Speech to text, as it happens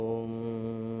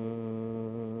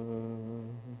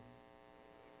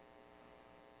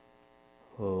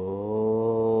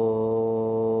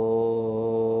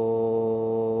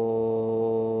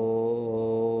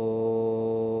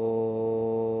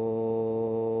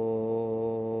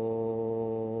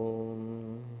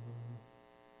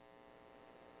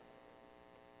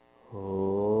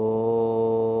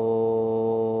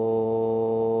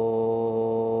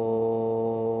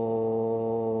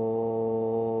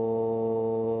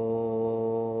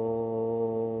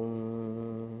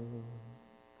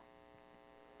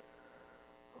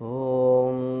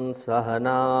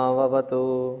सहनाववतु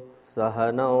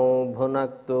सहनौ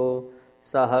भुनक्तु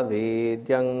सह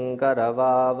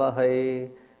वीर्यङ्करवावहै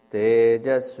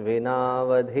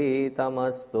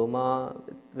तेजस्विनावधीतमस्तु मा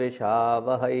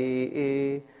विद्विषावहै।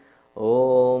 ॐ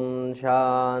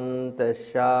शान्तिः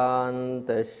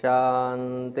शान्तिः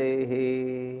शान्तिः।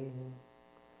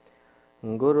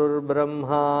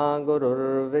 गुरुर्ब्रह्मा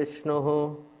गुरुर्विष्णुः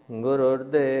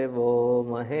गुरुर्देवो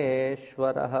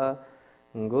महेश्वरः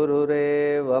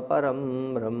गुरुरेव परं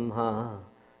ब्रह्म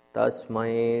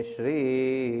तस्मै श्री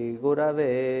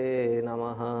गुरवे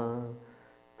नमः।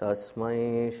 तस्मै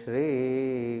श्री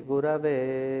गुरवे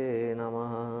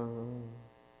नमः।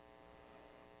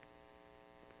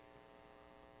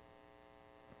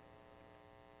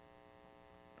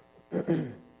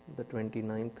 The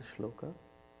 29th shloka.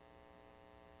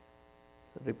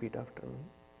 Repeat after me.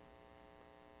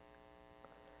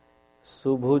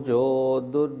 सुभुजो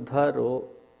दुर्धरो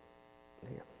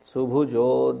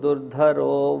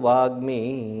वाग्मी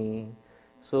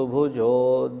सुभुजो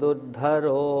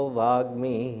दुर्धरो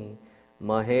वाग्मी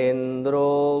महेन्द्रो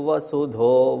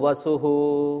वसुधो वसुः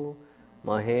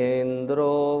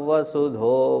महेन्द्रो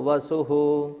वसुधो वसुः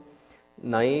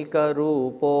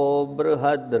नैकरूपो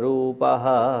बृहद्रूपः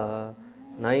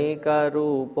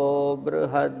नैकरूपो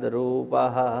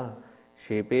बृहद्रूपः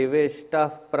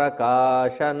शिपिविष्टः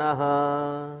प्रकाशनः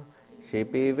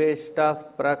शिपिविष्टः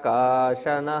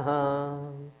प्रकाशनः।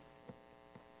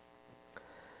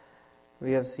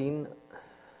 We have seen,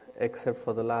 except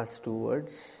for the last two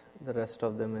words, the rest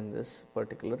of them in this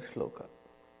particular shloka.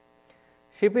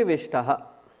 Shipivishtaha.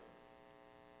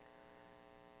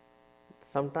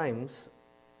 Sometimes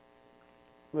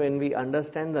when we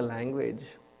understand the language,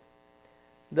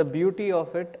 the beauty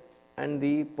of it and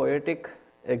the poetic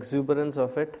exuberance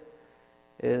of it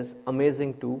is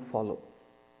amazing to follow.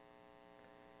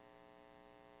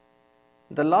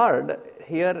 The Lord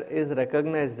here is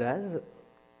recognized as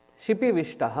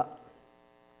Shipivishtaha.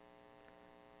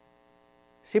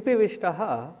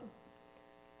 Shipivishtaha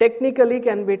technically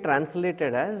can be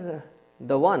translated as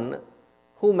the one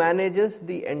who manages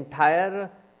the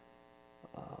entire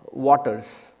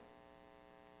waters.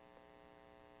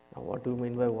 Now, what do you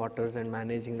mean by waters and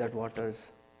managing that waters?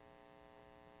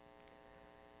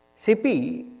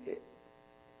 Shipi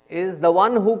is the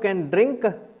one who can drink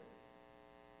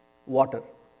water.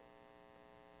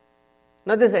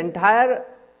 Now, this entire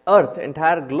earth,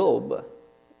 entire globe,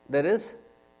 there is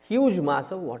huge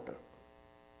mass of water.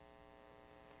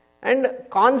 And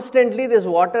constantly this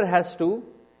water has to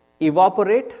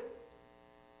evaporate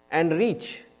and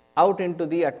reach out into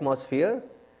the atmosphere,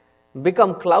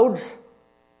 become clouds,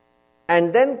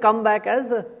 and then come back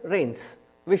as rains.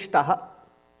 Vishtaha.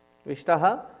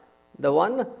 Vishtaha, the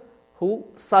one who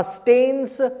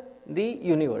sustains the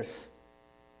universe.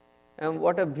 And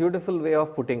what a beautiful way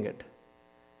of putting it.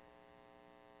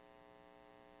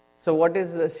 So what is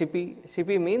Shipi?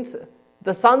 Shipi means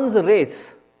the sun's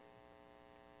rays.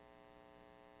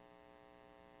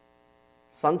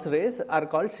 Sun's rays are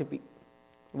called Shipi.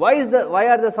 Why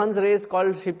are the sun's rays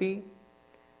called Shipi?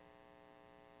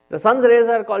 The sun's rays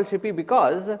are called Shipi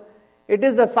because it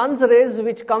is the sun's rays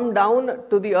which come down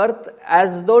to the earth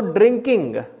as though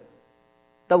drinking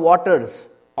the waters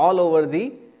all over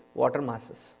the water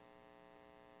masses.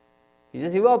 He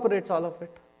just evaporates all of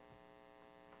it.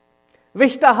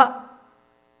 Vishtaha.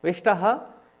 Vishtaha,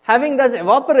 having thus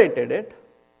evaporated it,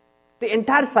 the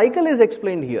entire cycle is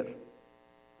explained here.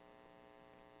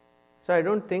 So I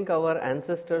don't think our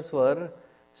ancestors were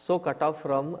so cut off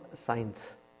from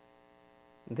science.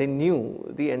 They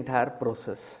knew the entire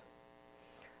process.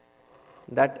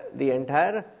 That the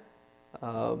entire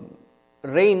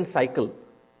rain cycle,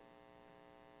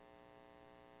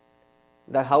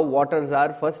 that how waters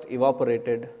are first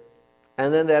evaporated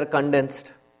and then they are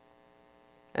condensed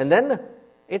and then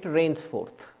it rains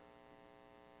forth.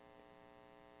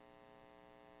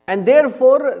 And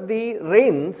therefore the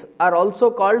rains are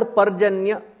also called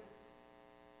Parjanya.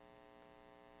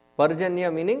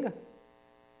 Parjanya meaning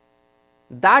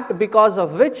that because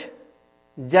of which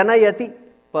Janayati,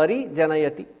 Pari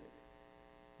Janayati,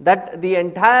 that the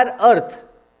entire earth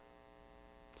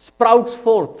sprouts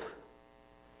forth.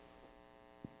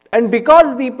 And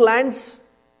because the plants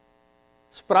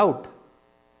sprout,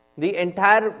 the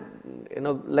entire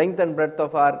length and breadth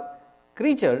of our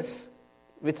creatures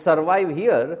which survive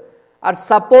here are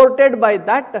supported by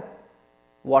that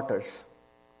waters.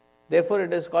 Therefore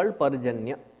it is called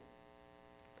Parjanya.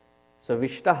 So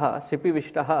Vishtaha, Sipi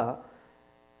Vishtaha,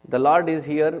 the Lord is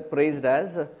here praised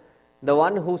as the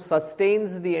one who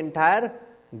sustains the entire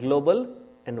global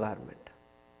environment.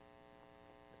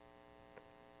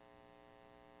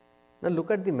 Now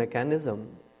look at the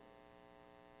mechanism,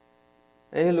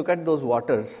 and you look at those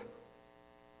waters.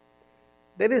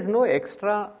 There is no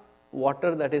extra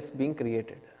water that is being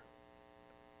created.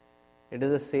 It is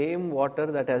the same water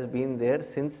that has been there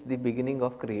since the beginning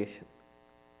of creation.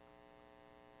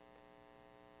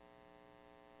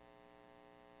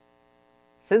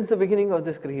 Since the beginning of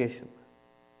this creation.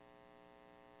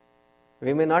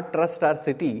 We may not trust our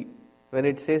city when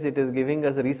it says it is giving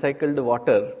us recycled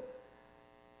water,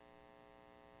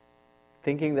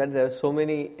 thinking that there are so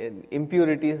many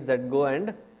impurities that go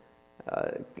and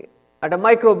at a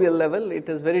microbial level it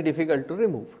is very difficult to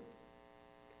remove.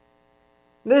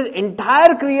 This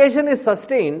entire creation is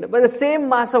sustained by the same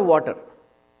mass of water,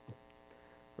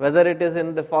 whether it is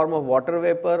in the form of water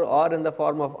vapor or in the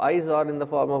form of ice or in the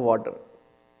form of water.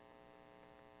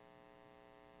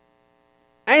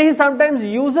 And he sometimes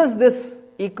uses this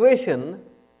equation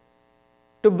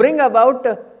to bring about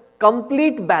a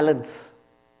complete balance.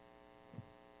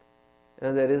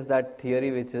 There is that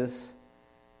theory which is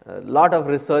a lot of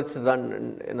research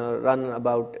run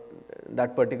about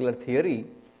that particular theory,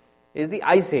 is the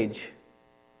Ice Age,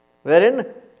 wherein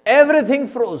everything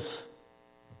froze.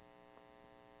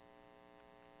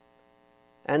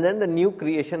 And then the new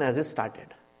creation as it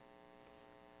started.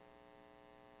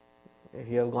 If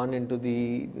you have gone into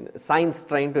the science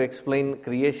trying to explain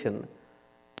creation,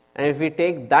 and if we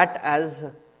take that as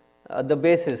the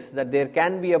basis, that there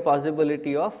can be a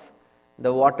possibility of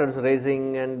the waters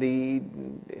rising and the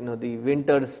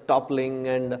winters toppling,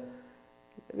 and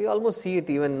we almost see it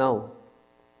even now.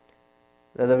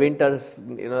 That the winters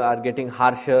are getting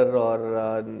harsher,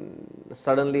 or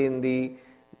suddenly in the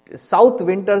south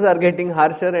winters are getting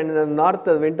harsher, and in the north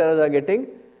the winters are getting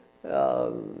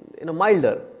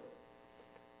milder.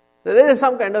 So there is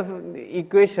some kind of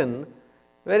equation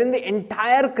wherein the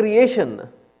entire creation,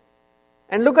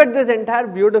 and look at this entire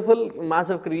beautiful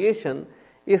mass of creation,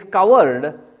 is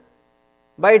covered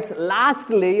by its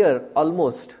last layer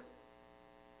almost,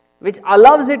 which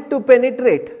allows it to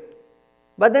penetrate,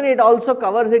 but then it also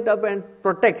covers it up and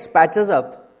protects, patches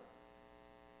up,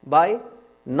 by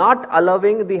not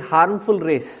allowing the harmful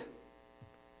rays.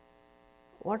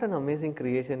 What an amazing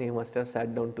creation he must have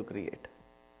sat down to create.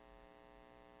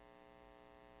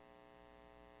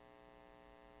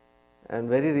 And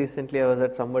very recently I was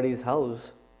at somebody's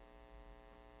house,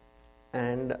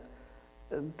 and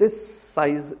this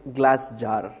size glass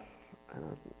jar,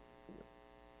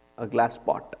 a glass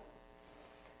pot.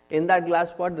 In that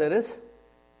glass pot there is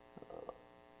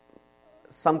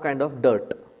some kind of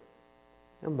dirt,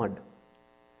 mud.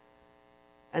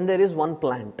 And there is one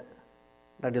plant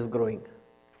that is growing.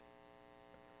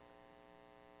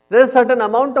 There is a certain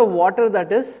amount of water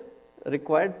that is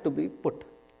required to be put.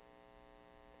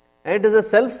 And it is a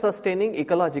self-sustaining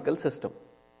ecological system.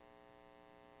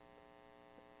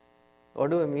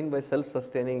 What do I mean by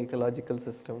self-sustaining ecological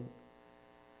system?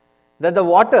 That the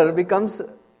water becomes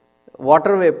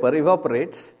water vapor,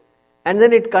 evaporates, and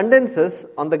then it condenses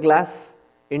on the glass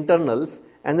internals,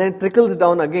 and then it trickles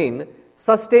down again,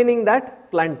 sustaining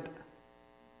that plant.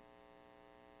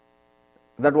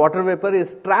 That water vapor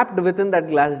is trapped within that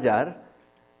glass jar,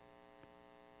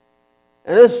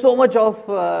 and there is so much of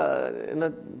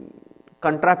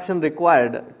contraption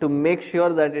required to make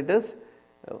sure that it is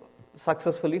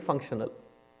successfully functional.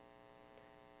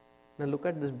 Now look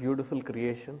at this beautiful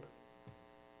creation.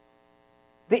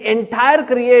 The entire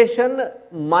creation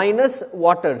minus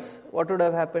waters, what would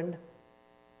have happened?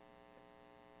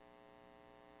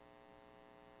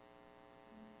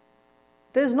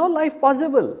 There is no life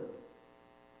possible.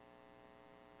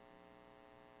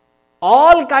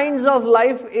 All kinds of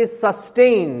life is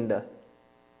sustained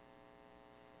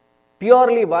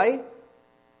purely by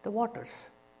the waters.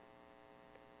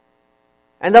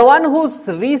 And the one who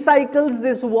recycles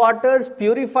this waters,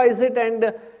 purifies it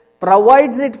and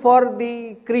provides it for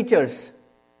the creatures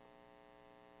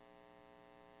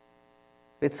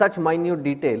with such minute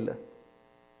detail.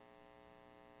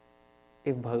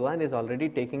 If Bhagavan is already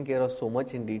taking care of so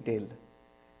much in detail,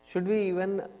 should we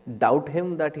even doubt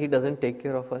him that he doesn't take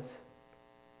care of us?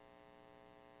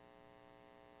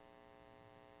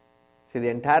 See, the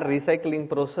entire recycling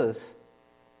process,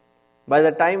 by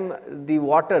the time the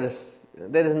waters,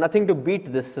 there is nothing to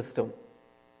beat this system.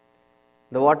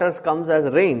 The waters comes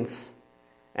as rains,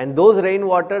 and those rain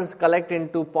waters collect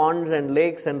into ponds and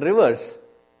lakes and rivers.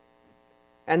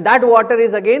 And that water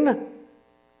is again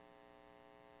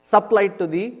supplied to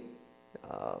the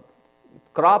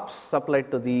crops,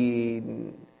 supplied to the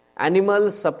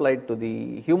animals, supplied to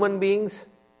the human beings.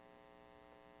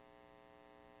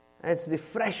 It's the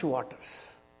fresh waters.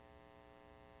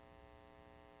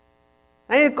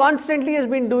 And he constantly has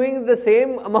been doing the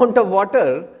same amount of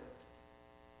water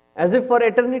as if for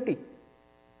eternity.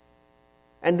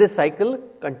 And this cycle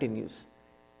continues.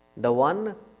 The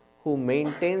one who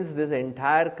maintains this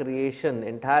entire creation,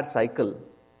 entire cycle,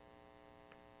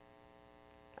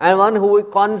 and one who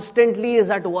constantly is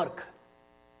at work.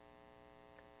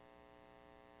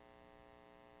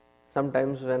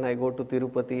 Sometimes when I go to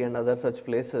Tirupati and other such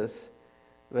places,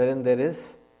 wherein there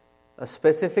is a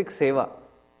specific seva,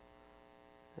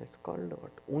 it's called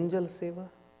what? Unjal seva?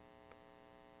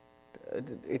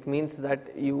 It means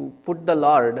that you put the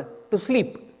Lord to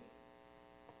sleep.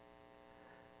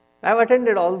 I have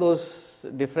attended all those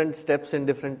different steps in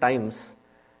different times.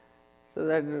 So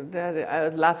that I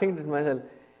was laughing to myself.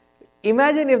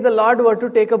 Imagine if the Lord were to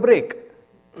take a break.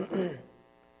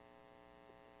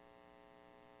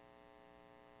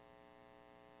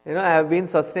 I have been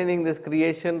sustaining this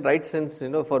creation right since,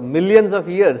 for millions of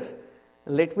years.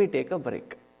 Let me take a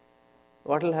break.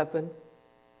 What will happen?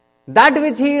 That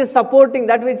which he is supporting,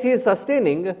 that which he is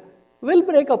sustaining, will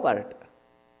break apart.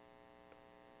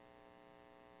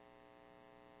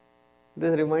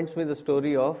 This reminds me the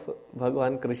story of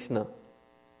Bhagavan Krishna.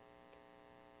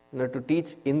 To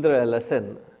teach Indra a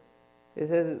lesson, he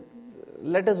says,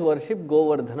 let us worship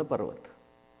Govardhana Parvat.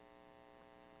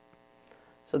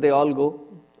 So they all go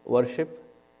worship.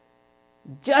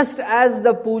 Just as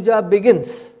the puja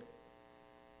begins,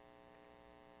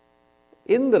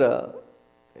 Indra,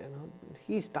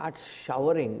 he starts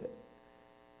showering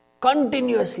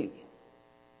continuously.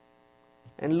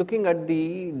 And looking at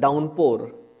the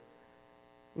downpour,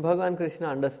 Bhagavan Krishna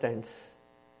understands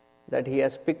that he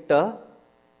has picked a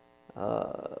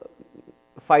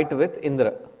fight with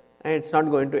Indra, and it's not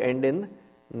going to end in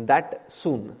that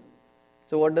soon.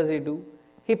 So what does he do?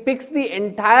 He picks the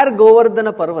entire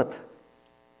Govardhana Parvat.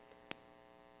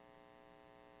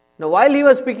 Now while he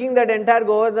was picking that entire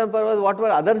Govardhana Parvat, what were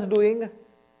others doing?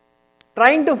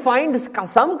 Trying to find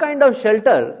some kind of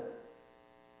shelter,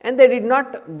 and they did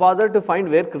not bother to find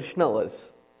where Krishna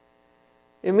was.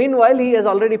 Meanwhile, he has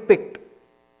already picked.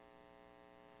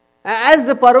 As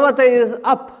the Parvata is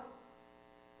up,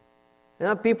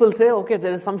 people say, okay,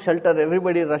 there is some shelter,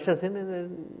 everybody rushes in,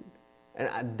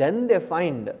 and then they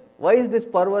find, why is this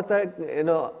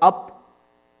Parvata, up?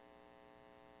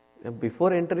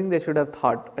 Before entering, they should have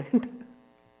thought, right?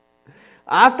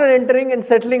 After entering and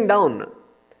settling down,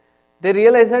 they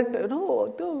realize that,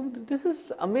 this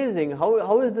is amazing.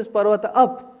 How is this Parvata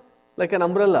up? Like an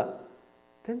umbrella.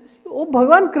 Then they say, oh,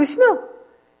 Bhagavan Krishna,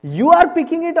 you are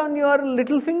picking it on your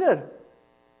little finger.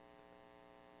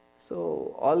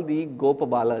 So all the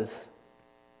Gopabalas,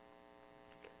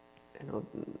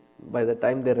 by the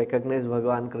time they recognize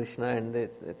Bhagavan Krishna, and they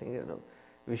think,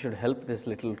 we should help this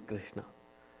little Krishna.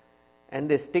 And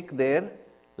they stick their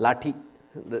lathi,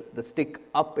 the stick,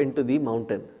 up into the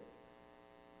mountain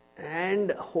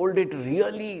and hold it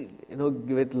really,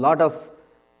 with lot of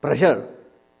pressure.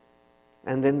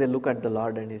 And then they look at the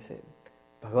Lord and he said,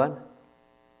 Bhagavan,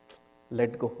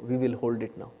 let go, we will hold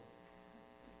it now.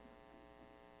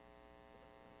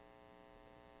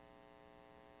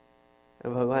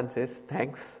 And Bhagavan says,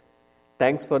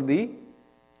 thanks for the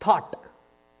thought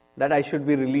that I should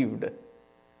be relieved.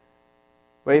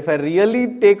 But if I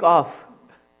really take off,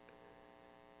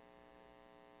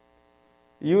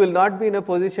 you will not be in a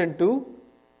position to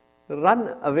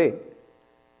run away.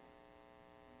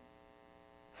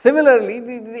 Similarly,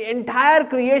 the entire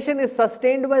creation is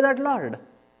sustained by that Lord.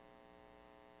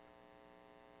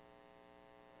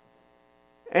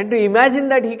 And to imagine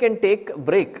that he can take a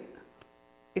break,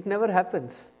 it never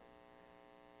happens.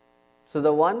 So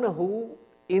the one who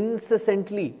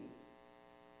incessantly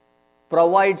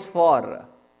provides for,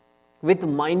 with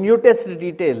minutest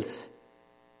details,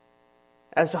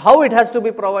 as to how it has to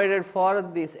be provided for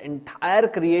this entire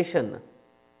creation,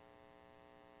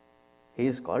 he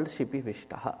is called Shipi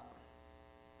Vishtaha.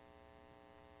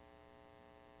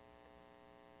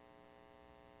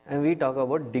 And we talk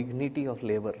about dignity of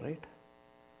labor, right?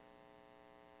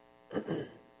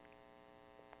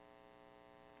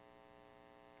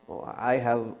 I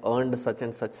have earned such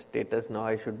and such status, now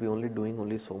I should be doing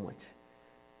only so much.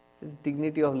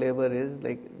 Dignity of labor is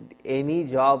like any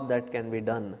job that can be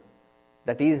done.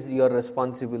 That is your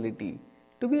responsibility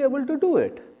to be able to do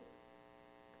it.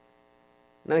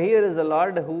 Now here is the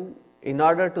Lord who, in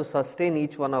order to sustain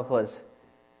each one of us,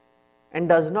 and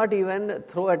does not even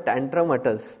throw a tantrum at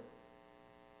us.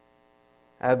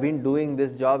 I have been doing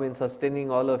this job in sustaining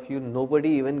all of you, nobody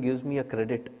even gives me a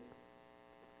credit.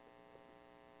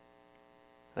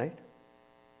 Right?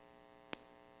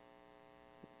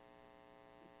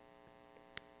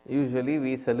 Usually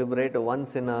we celebrate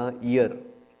once in a year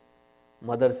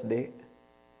Mother's Day,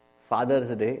 Father's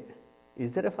Day.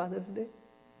 Is there a Father's Day?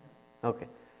 Okay.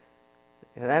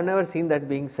 I have never seen that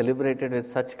being celebrated with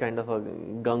such kind of a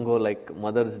gung-ho like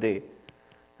Mother's Day.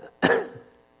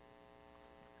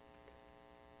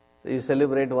 So you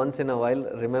celebrate once in a while,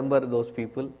 remember those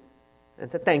people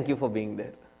and say thank you for being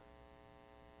there.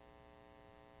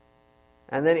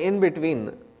 And then in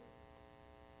between,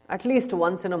 at least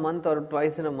once in a month or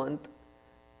twice in a month,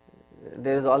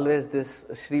 there is always this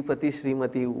Shripati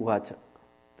Srimati Uvacha.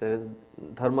 There is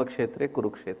Dharma Kshetre,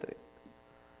 Kurukshetre.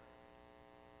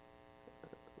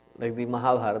 Like the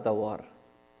Mahabharata war.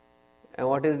 And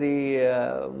what is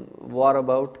the war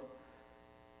about?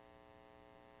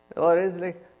 Or is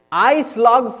like, I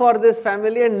slog for this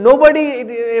family and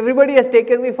everybody has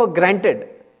taken me for granted.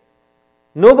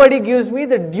 Nobody gives me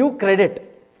the due credit.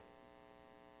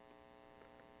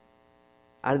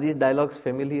 Are these dialogues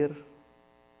familiar?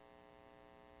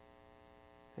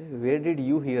 Where did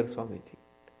you hear Swamiji?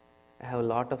 I have a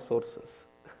lot of sources.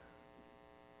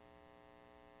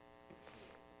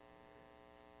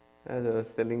 As I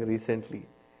was telling recently,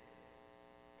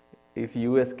 if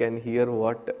US can hear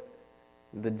what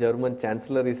the German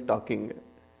Chancellor is talking,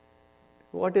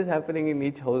 what is happening in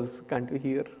each house can't we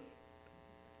hear?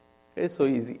 It's so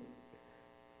easy.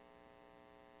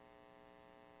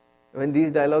 When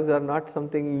these dialogues are not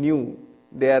something new,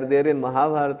 they are there in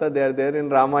Mahabharata, they are there in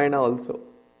Ramayana also.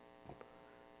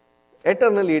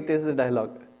 Eternally it is the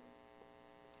dialogue.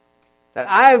 That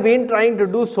I have been trying to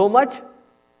do so much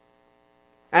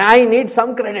and I need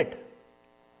some credit.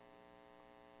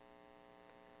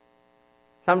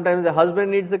 Sometimes the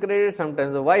husband needs the credit,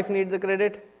 sometimes the wife needs the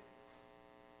credit.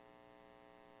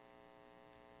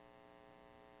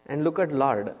 And look at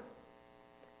Lord,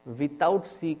 without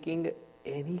seeking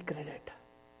any credit.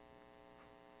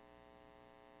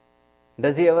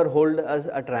 Does He ever hold us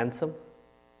at ransom?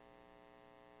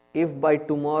 If by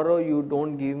tomorrow you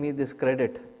don't give me this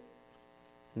credit,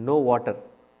 no water.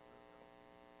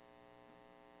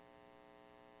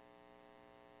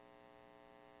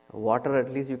 Water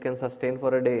at least you can sustain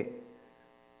for a day.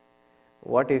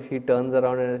 What if He turns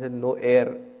around and says, no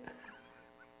air?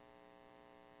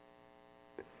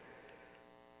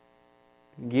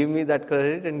 Give me that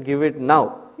credit and give it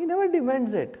now. He never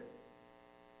demands it.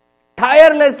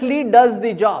 Tirelessly does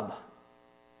the job.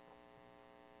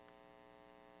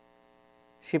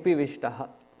 Shipi Vishtaha.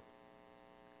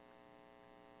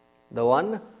 The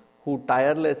one who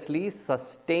tirelessly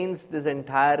sustains this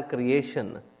entire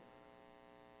creation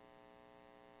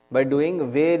by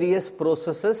doing various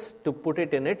processes to put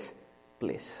it in its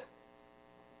place.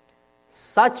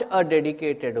 Such a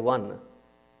dedicated one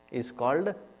is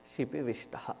called Shipi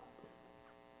Vishtaha.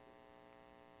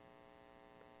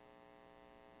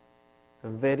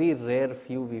 Very rare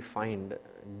few we find,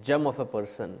 gem of a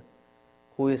person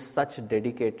who is such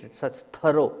dedicated, such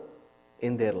thorough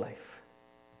in their life.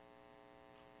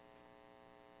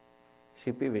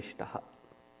 Shipi Vishtaha.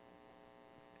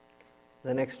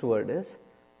 The next word is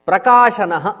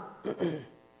Prakashanaha.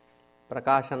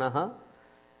 Prakashanaha,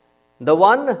 the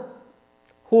one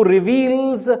who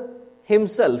reveals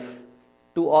himself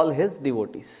to all his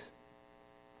devotees.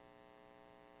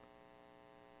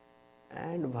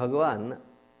 And Bhagavan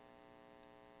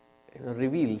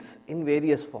reveals in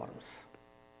various forms.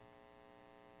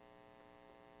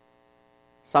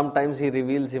 Sometimes He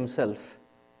reveals Himself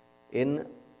in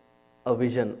a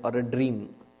vision or a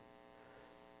dream.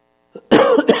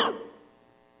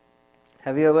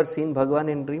 Have you ever seen Bhagavan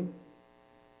in dream?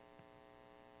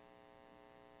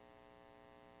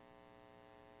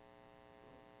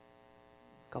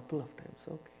 Couple of times,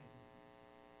 okay.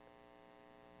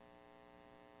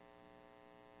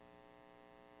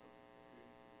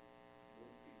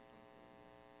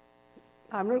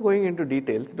 I'm not going into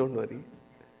details, don't worry.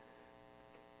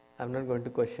 I'm not going to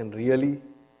question, really,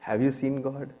 have you seen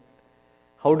God?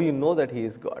 How do you know that He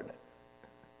is God?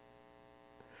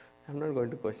 I'm not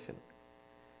going to question.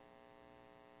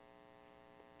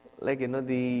 Like,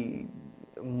 the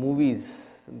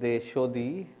movies, they show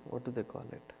the, what do they call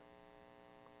it?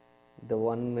 The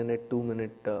 1 minute, 2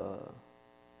 minute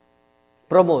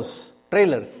promos,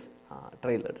 trailers.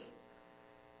 Trailers.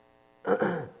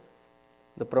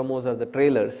 The promos are the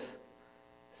trailers.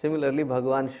 Similarly,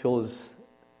 Bhagavan shows,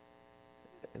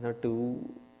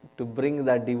 to bring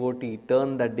that devotee,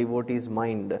 turn that devotee's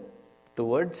mind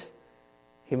towards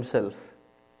Himself.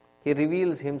 He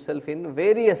reveals Himself in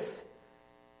various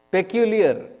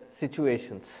peculiar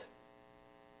situations.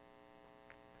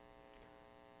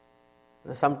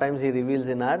 Sometimes He reveals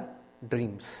in our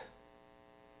dreams.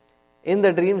 In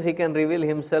the dreams He can reveal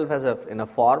Himself as in a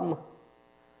form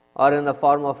or in the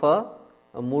form of a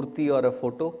a murti or a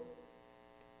photo,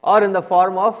 or in the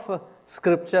form of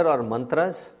scripture or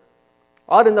mantras,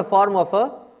 or in the form of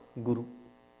a guru.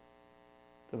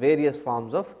 Various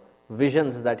forms of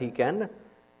visions that he can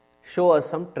show us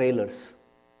some trailers.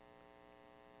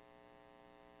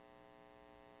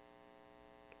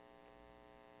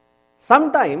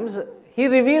 Sometimes he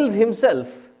reveals himself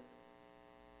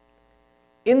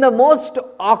in the most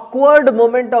awkward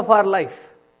moment of our life,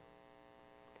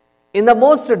 in the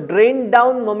most drained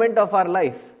down moment of our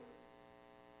life,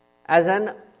 as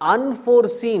an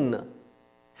unforeseen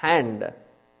hand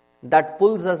that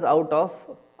pulls us out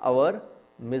of our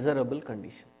miserable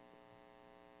condition.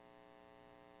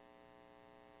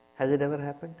 Has it ever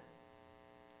happened?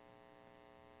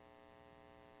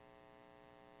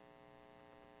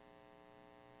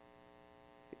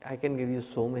 I can give you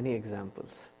so many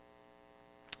examples.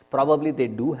 Probably they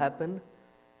do happen,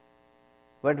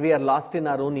 but we are lost in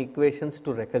our own equations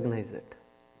to recognize it.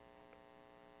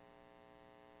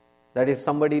 That if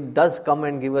somebody does come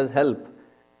and give us help,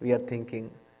 we are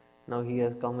thinking, now he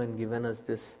has come and given us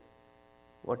this,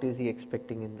 what is he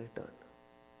expecting in return?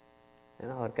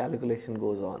 And our calculation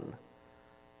goes on.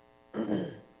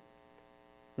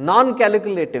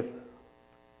 Non-calculative.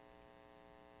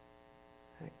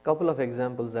 A couple of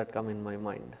examples that come in my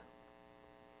mind.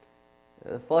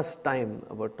 The first time,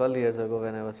 about 12 years ago,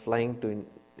 when I was flying to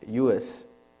US,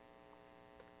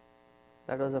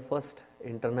 that was the first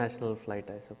international flight,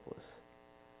 I suppose.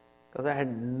 Because I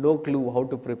had no clue how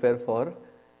to prepare for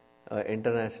an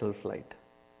international flight.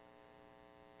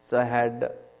 So I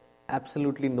had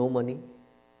absolutely no money.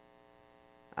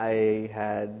 I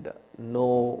had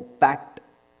no packed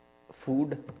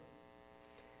food.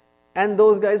 And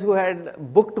those guys who had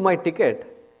booked my ticket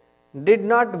did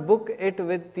not book it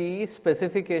with the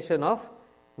specification of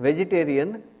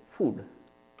vegetarian food.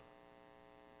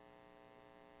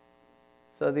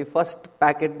 So the first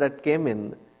packet that came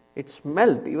in, it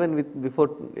smelled, even before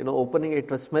opening it,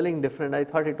 was smelling different. I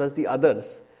thought it was the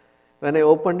others. When I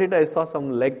opened it, I saw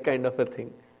some leg kind of a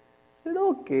thing. I said,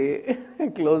 okay. I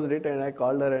closed it and I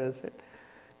called her and I said,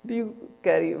 do you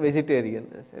carry vegetarian?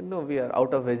 I said, no, we are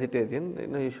out of vegetarian.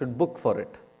 You should book for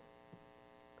it.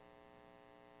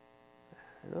 I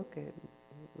said, okay.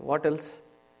 What else?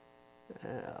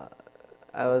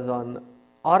 I was on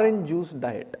orange juice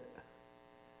diet.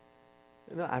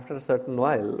 After a certain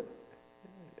while,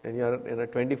 when you are in a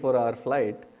 24-hour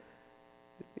flight,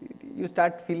 you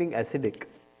start feeling acidic.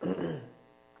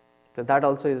 So that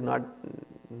also is not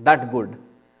that good.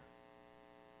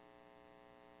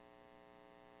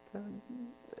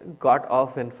 Got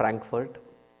off in Frankfurt.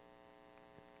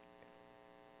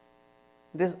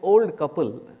 This old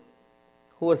couple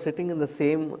who were sitting in the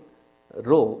same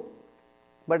row,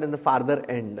 but in the farther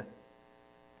end,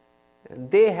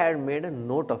 they had made a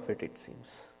note of it, it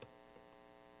seems,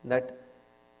 that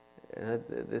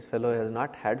this fellow has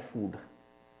not had food.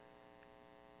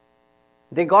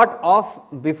 They got off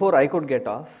before I could get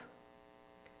off.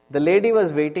 The lady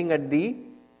was waiting at the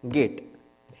gate.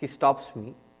 She stops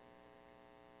me.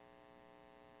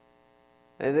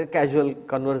 There's a casual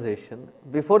conversation.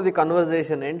 Before the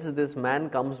conversation ends, this man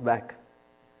comes back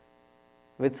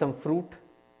with some fruit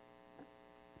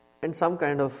and some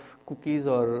kind of cookies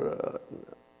or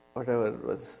whatever it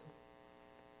was,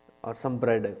 or some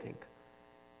bread, I think.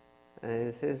 And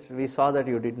he says, we saw that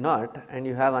you did not, and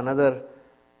you have another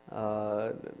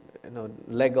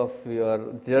leg of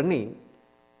your journey.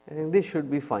 I think this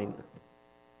should be fine.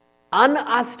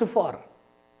 Unasked for.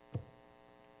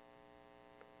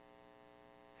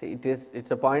 See, it's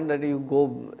a point that you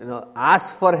go,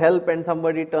 ask for help and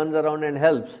somebody turns around and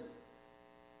helps.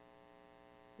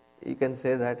 You can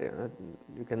say that,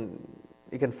 you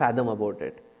can fathom about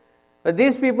it. But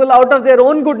these people, out of their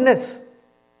own goodness,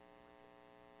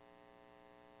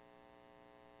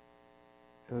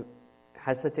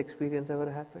 has such experience ever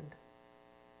happened?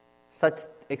 Such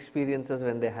experiences,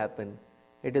 when they happen,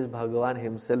 it is Bhagavan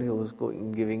himself who is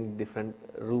giving different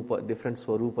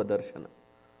Swarupa Darshana.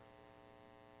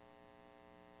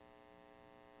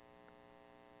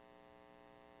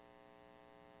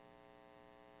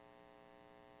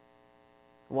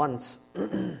 Once,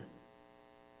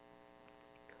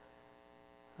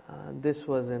 this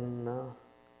was in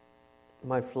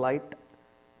my flight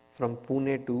from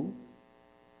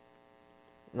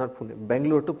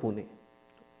Bangalore to Pune,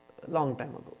 a long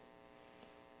time ago.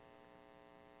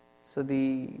 So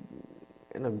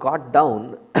got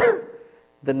down,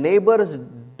 the neighbor's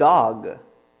dog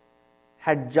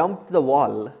had jumped the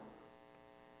wall,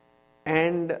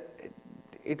 and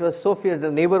it was so fierce. The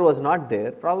neighbor was not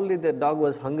there. Probably the dog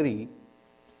was hungry.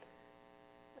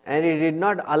 and it did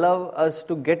not allow us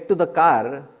to get to the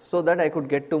car so that I could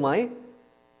get to my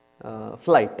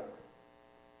flight.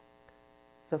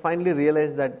 So finally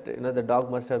realized that the dog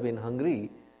must have been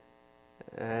hungry,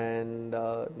 and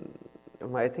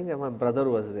I think my brother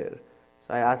was there.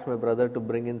 So I asked my brother to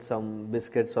bring in some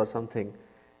biscuits or something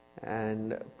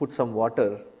and put some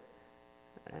water.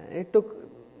 It took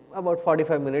about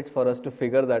 45 minutes for us to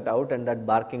figure that out, and that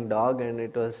barking dog, and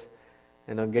it was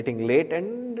getting late,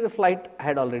 and the flight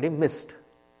had already missed.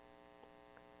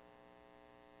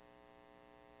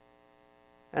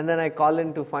 And then I call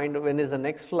in to find when is the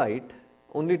next flight,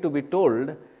 only to be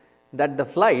told that the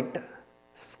flight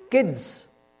skids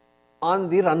on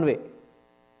the runway.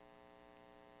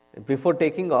 Before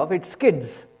taking off, it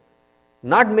skids.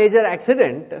 Not major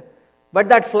accident, but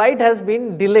that flight has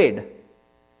been delayed.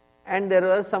 And there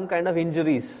were some kind of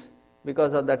injuries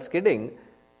because of that skidding,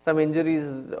 some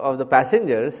injuries of the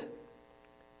passengers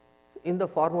in the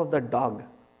form of the dog.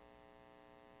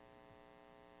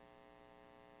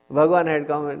 Bhagavan had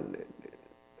come, and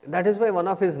that is why one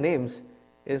of his names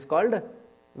is called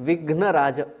Vighna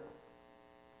Raja,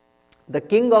 the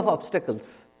king of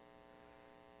obstacles.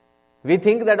 We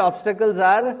think that obstacles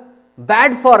are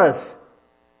bad for us.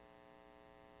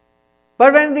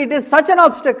 But when it is such an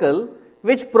obstacle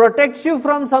which protects you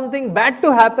from something bad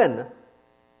to happen,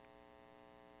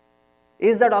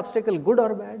 is that obstacle good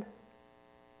or bad?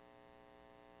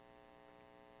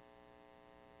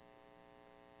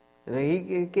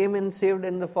 He came and saved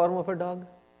in the form of a dog.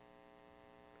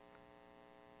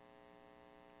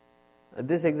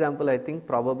 This example, I think,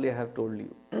 probably I have told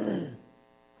you.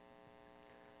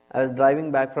 I was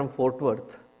driving back from Fort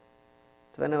Worth.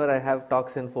 So whenever I have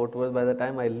talks in Fort Worth, by the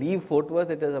time I leave Fort Worth,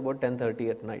 it is about 10:30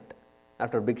 at night,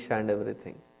 after Bhiksha and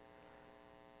everything.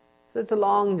 So it's a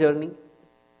long journey.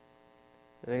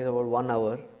 It's about 1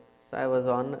 hour. So I was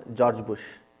on George Bush,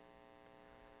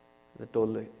 the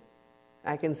tollway.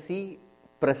 I can see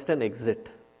Preston exit,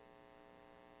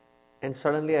 and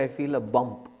suddenly I feel a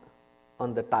bump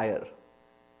on the tire,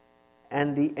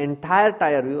 and the entire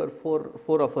tire, we were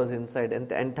four of us inside, and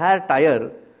the entire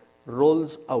tire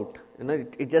rolls out.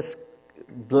 It just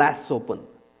blasts open.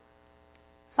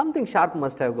 Something sharp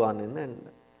must have gone in, and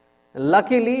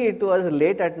luckily it was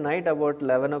late at night, about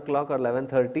 11 o'clock or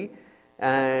 11:30,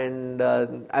 and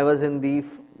I was in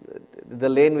the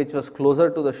lane which was closer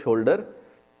to the shoulder.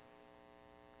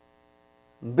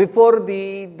 Before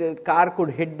the car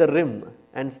could hit the rim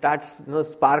and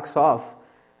sparks off,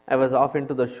 I was off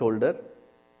into the shoulder.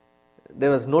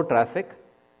 There was no traffic,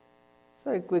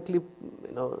 so I quickly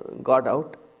got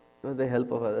out with the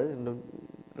help of others,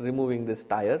 removing this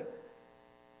tire.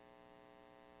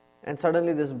 And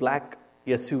suddenly this black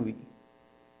SUV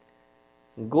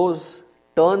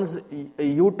turns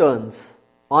U-turns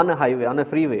on a highway, on a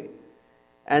freeway,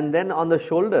 and then on the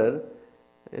shoulder,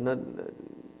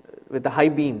 with the high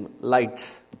beam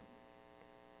lights,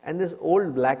 and this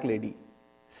old black lady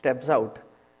steps out,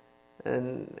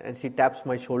 and she taps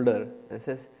my shoulder and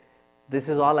says, "This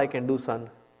is all I can do, son.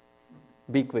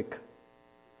 Be quick."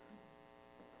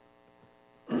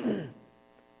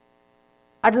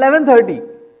 At 11:30,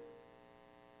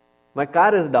 my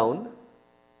car is down,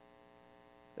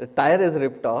 the tire is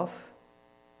ripped off,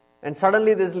 and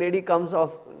suddenly this lady comes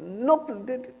off. Nope.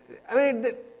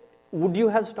 Would you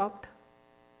have stopped?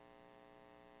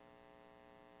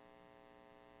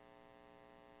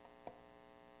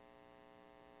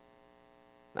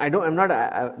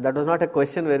 That was not a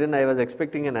question wherein I was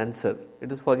expecting an answer.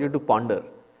 It is for you to ponder,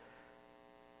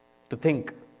 to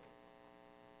think.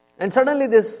 And suddenly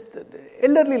this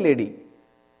elderly lady,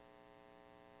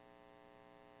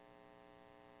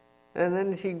 and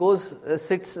then she goes,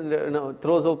 sits,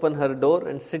 throws open her door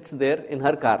and sits there in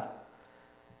her car.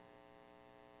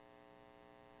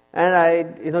 And I,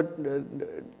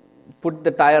 put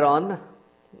the tire on,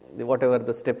 whatever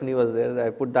the stepney was there, I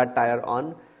put that tire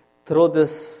on, throw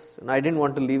this, and I didn't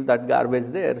want to leave that garbage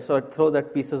there, so I throw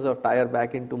that pieces of tire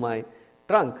back into my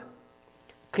trunk,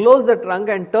 close the trunk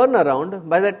and turn around.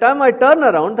 By the time I turn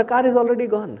around, the car is already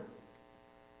gone.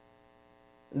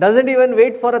 Doesn't even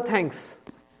wait for a thanks.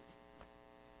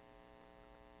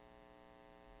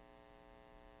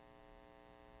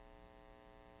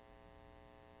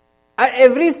 At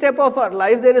every step of our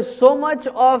life, there is so much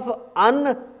of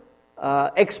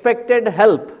unexpected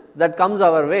help that comes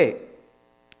our way.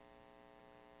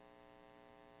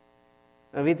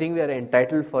 We think we are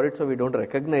entitled for it, so we don't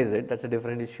recognize it. That's a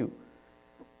different issue.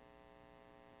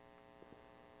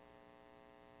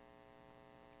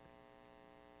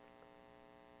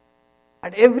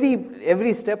 At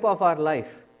every step of our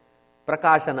life,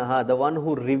 Prakashanaha, the one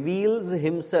who reveals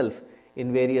himself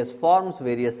in various forms,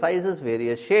 various sizes,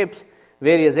 various shapes,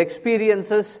 various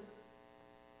experiences.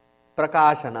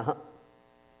 Prakashanaha.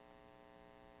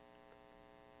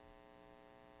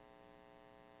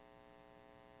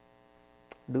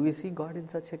 Do we see God in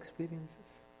such experiences?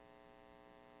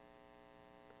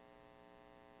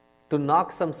 To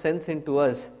knock some sense into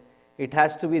us, it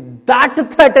has to be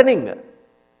that threatening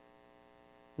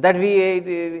that we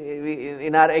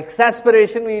in our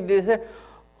exasperation, we say,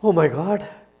 oh my God,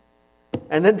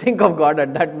 and then think of God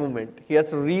at that moment. He has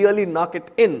to really knock it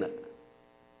in.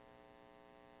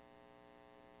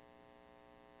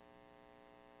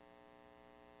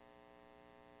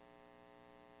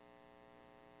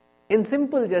 In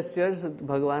simple gestures,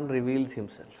 Bhagavan reveals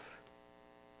himself.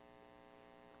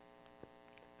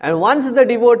 And once the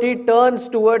devotee turns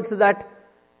towards that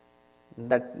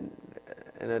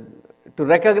to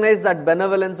recognize that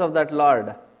benevolence of that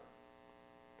Lord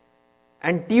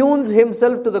and tunes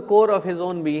himself to the core of his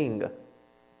own being,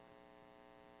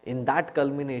 in that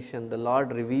culmination, the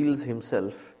Lord reveals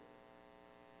himself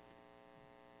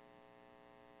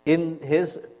in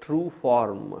his true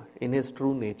form, in his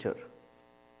true nature.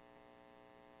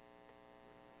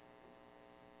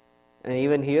 And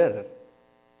even here,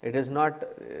 it is not,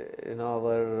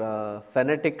 our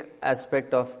phonetic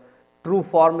aspect of true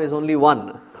form is only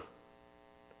one.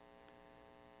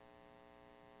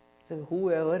 So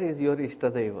whoever is your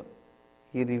Ishtadeva,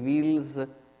 he reveals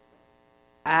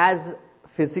as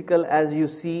physical as you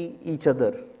see each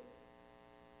other.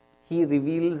 He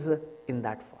reveals in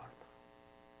that form.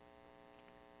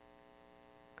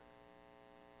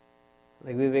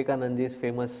 Like Vivekananda's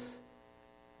famous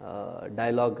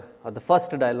dialogue, or the first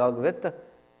dialogue with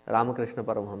Ramakrishna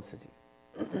Paramahamsa ji.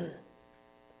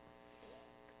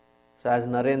 So as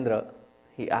Narendra,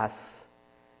 he asks,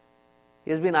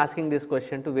 he has been asking this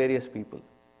question to various people.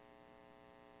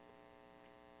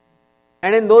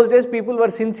 And in those days, people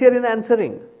were sincere in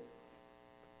answering.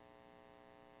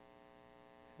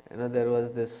 There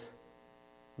was this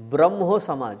Brahmo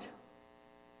Samaj.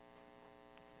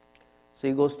 So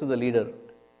he goes to the leader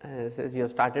and says, you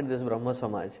have started this Brahmo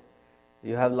Samaj.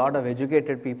 You have a lot of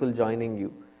educated people joining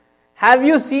you. Have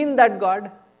you seen that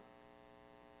God?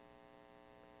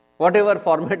 Whatever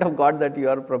format of God that you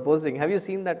are proposing, have you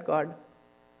seen that God?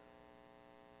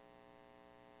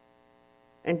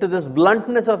 And to this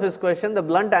bluntness of his question, the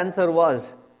blunt answer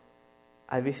was,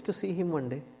 I wish to see him one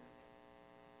day.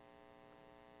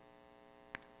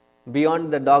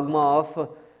 Beyond the dogma of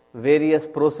various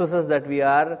processes that we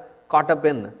are caught up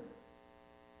in,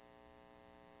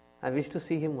 I wish to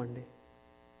see him one day.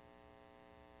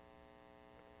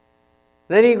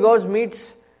 Then he goes,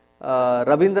 meets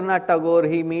Rabindranath Tagore.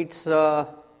 He meets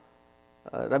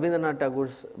Rabindranath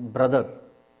Tagore's brother,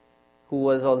 who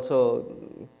was also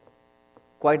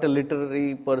quite a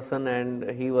literary person,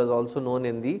 and he was also known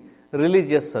in the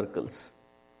religious circles.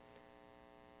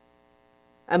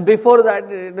 And before that,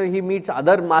 he meets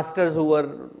other masters who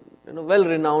were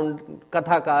well-renowned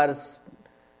kathakars,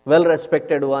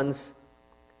 well-respected ones.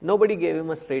 Nobody gave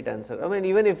him a straight answer. I mean,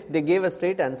 even if they gave a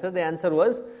straight answer, the answer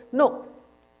was no.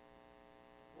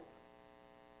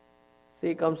 So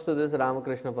he comes to this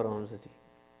Ramakrishna Paramahamsa ji,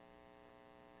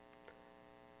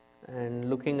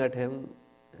 and looking at him,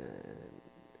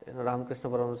 Ramakrishna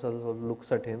Paramahamsa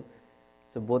looks at him.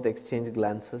 So both exchange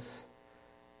glances.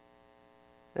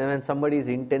 And when somebody is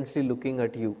intensely looking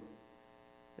at you,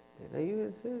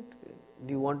 do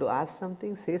you want to ask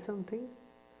something, say something?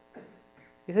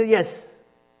 He said, yes,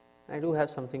 I do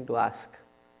have something to ask.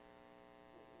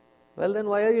 Well, then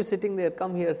why are you sitting there?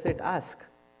 Come here, sit, ask.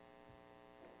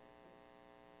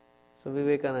 So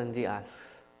Vivekananda ji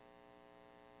asks,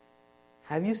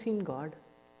 have you seen God?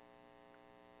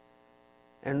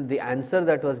 And the answer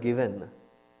that was given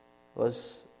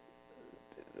was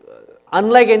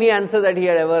unlike any answer that he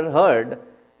had ever heard,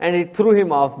 and it threw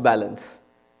him off balance.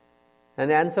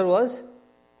 And the answer was,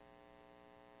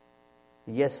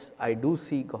 yes, I do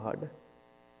see God,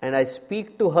 and I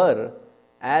speak to her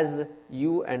as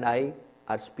you and I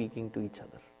are speaking to each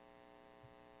other.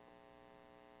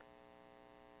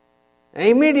 And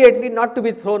immediately, not to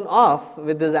be thrown off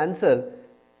with this answer,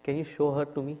 can you show her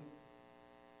to me?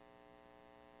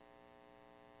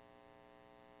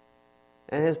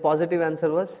 And his positive answer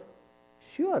was,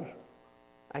 sure,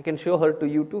 I can show her to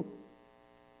you too.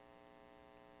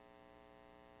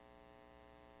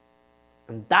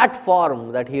 And that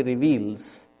form that he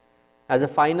reveals as a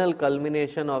final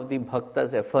culmination of the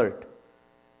bhakta's effort,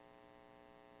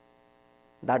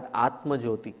 that Atma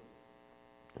Jyoti,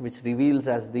 which reveals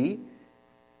as the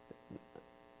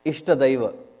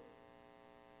Ishtadaiva,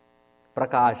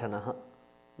 Prakashanaha,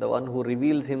 the one who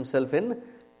reveals himself in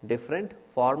different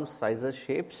forms, sizes,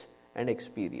 shapes and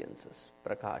experiences.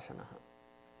 Prakashanaha.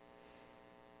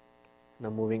 Now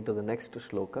moving to the next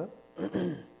shloka.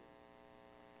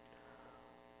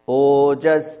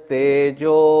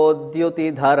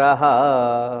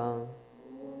 Ojastejodyutidharaha.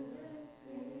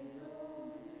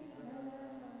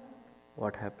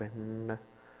 What happened?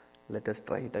 Let us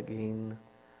try it again.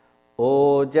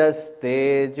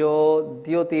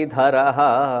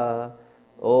 Ojastejodyutidharaha.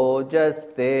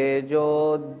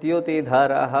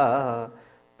 Ojastejodyutidharaha.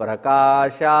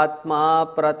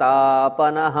 Prakashatma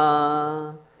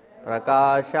pratapanaha.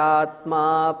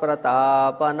 Prakashatma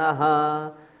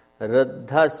pratapanaha.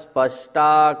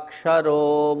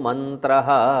 Riddhaspashtaksharo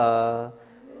mantraha.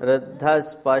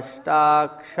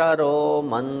 Riddhaspashtaksharo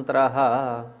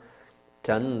mantraha.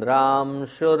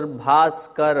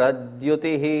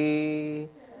 Chandramshurbhaskaradyutihi.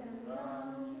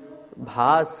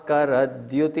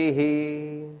 Bhaskaradyutihi.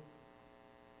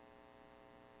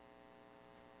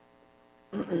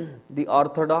 The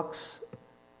orthodox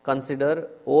consider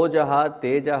Ojaha,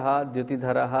 Tejaha,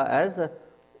 Dyutidharaha as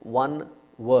one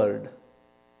word.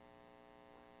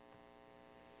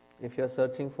 If you are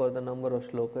searching for the number of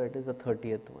shloka, it is the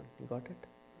 30th one. You got it?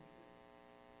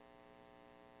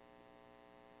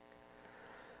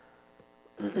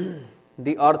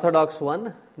 The orthodox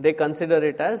one, they consider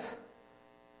it as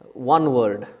one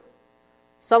word.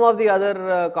 Some of the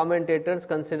other commentators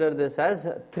consider this as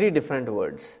three different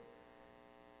words,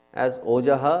 as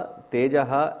Ojaha,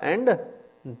 Tejaha and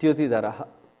Dyutidharaha.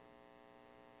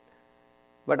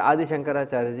 But Adi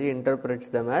Shankaracharya ji interprets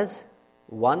them as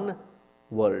one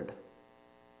word.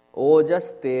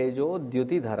 Ojas Tejo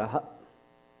Dyutidharaha.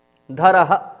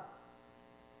 Dharaha.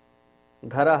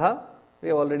 Dharaha, we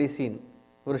have already seen.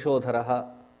 Vrishodharaha.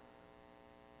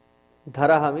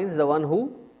 Dharaha means the one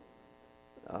who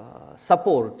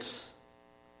supports.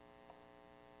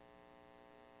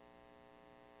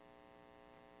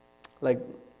 Like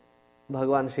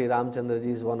Bhagavan Sri Ramchandra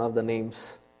ji's one of the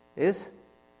names is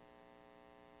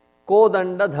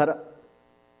Kodanda Dhara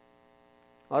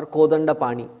or Kodanda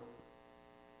Pani,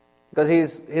 because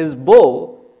his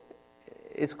bow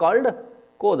is called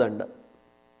Kodanda.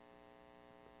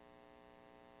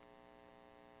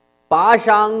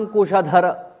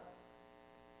 Pashankushadhara.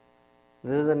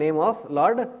 This is the name of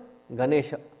Lord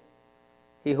Ganesha.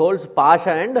 He holds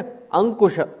Pasha and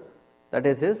Ankusha, that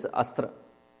is his astra.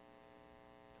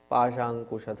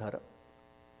 Pashankushadhara.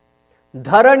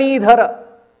 Dharanidhara,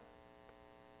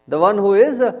 the one who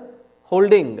is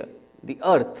holding the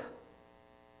earth,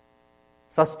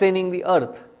 sustaining the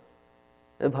earth.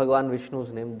 Bhagavan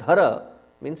Vishnu's name. Dhara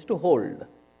means to hold.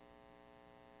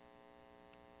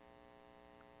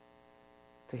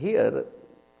 So here,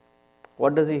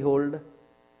 what does he hold?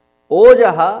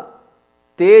 Ojaha,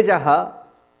 Tejaha,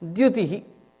 Dyutihi.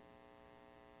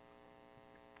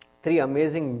 Three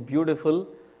amazing, beautiful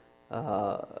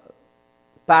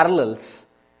parallels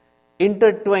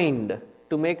intertwined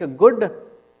to make a good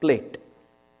plate.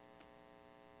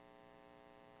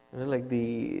 Like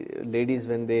the ladies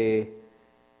when they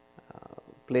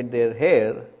plait their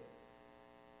hair,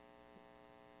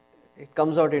 it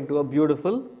comes out into a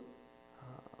beautiful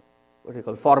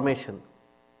formation.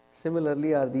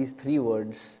 Similarly are these three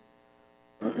words.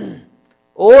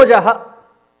 Ojaha.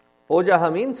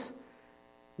 Ojaha means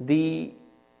the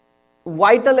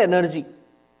vital energy.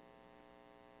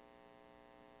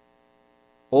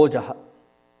 Ojaha.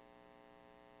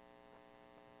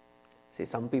 See,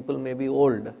 some people may be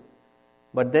old,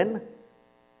 but then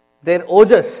their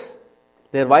ojas,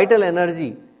 their vital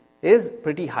energy is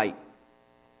pretty high.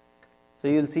 So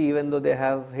you will see, even though they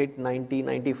have hit 90,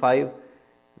 95,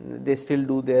 they still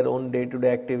do their own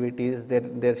day-to-day activities.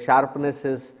 Their sharpness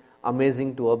is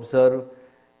amazing to observe.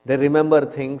 They remember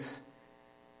things,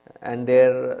 and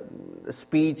their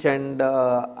speech and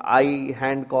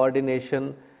eye-hand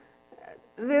coordination,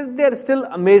 they are still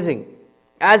amazing,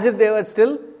 as if they were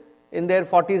still in their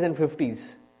 40s and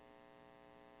 50s.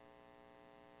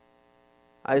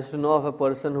 I used to know of a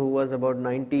person who was about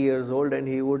 90 years old, and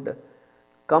he would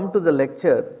come to the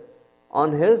lecture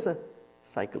on his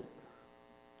cycle.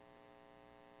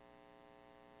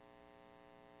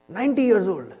 90 years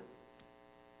old.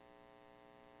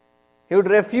 He would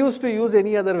refuse to use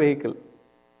any other vehicle.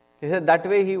 He said that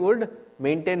way he would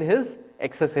maintain his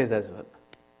exercise as well.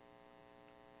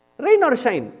 Rain or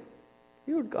shine,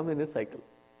 he would come in his cycle.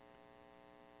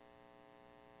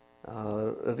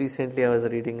 Recently I was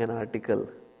reading an article.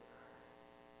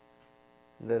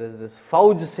 There is this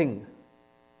Fauj Singh.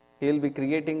 He will be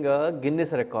creating a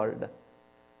Guinness record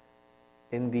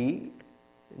in the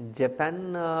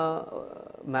Japan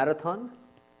marathon,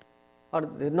 or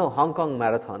no, Hong Kong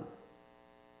marathon.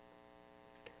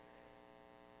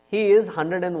 he is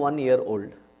 101 year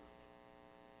old.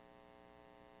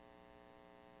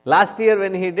 Last year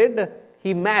when he did,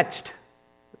 he matched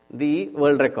the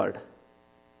world record.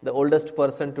 The oldest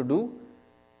person to do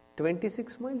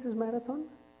 26 miles is marathon?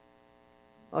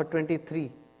 Or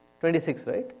 23? 26,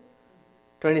 right?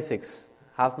 26.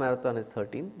 Half marathon is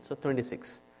 13, so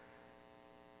 26.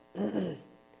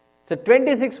 So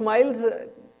 26 miles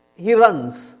he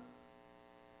runs.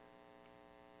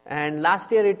 And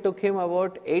last year it took him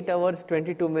about 8 hours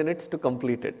 22 minutes to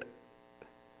complete it.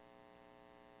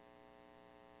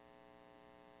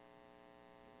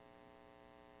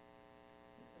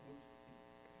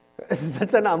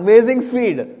 Such an amazing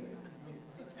speed.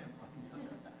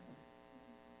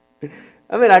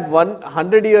 I mean, at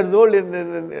 100 years old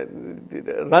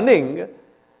in running,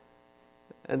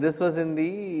 and this was in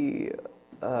the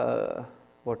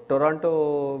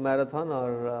Toronto Marathon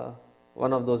or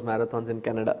one of those marathons in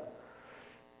Canada.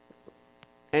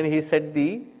 And he said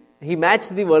he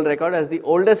matched the world record as the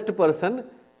oldest person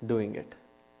doing it.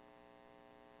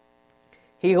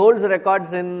 He holds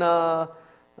records in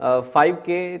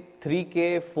 5K,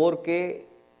 3K, 4K,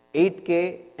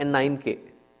 8K and 9K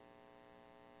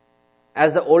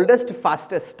as the oldest,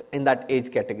 fastest in that age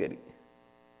category.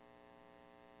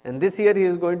 And this year he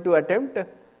is going to attempt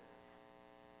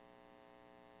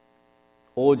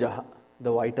Ojaha,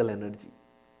 the vital energy.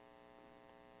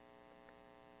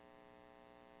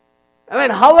 I mean,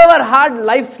 however hard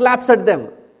life slaps at them,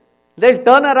 they'll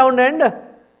turn around and,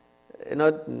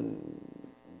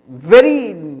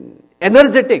 very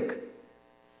energetic,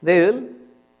 they will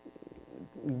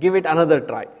give it another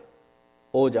try.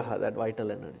 Ojaha, that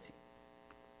vital energy.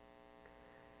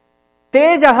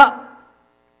 Tejaha,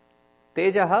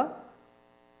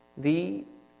 the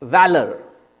valor,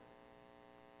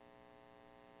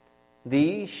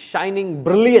 the shining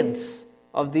brilliance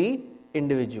of the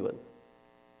individual.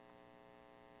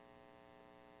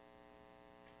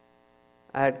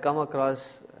 I had come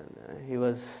across, he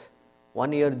was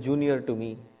 1 year junior to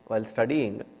me while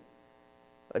studying,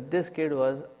 but this kid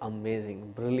was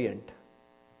amazing, brilliant.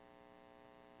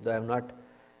 Though I have not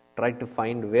tried to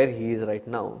find where he is right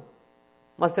now,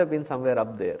 must have been somewhere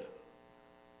up there.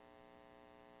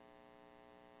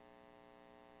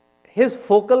 His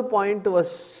focal point was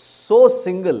so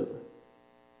single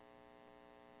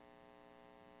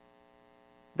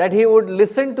that he would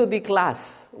listen to the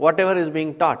class, whatever is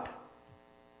being taught,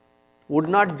 would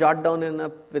not jot down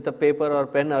with a paper or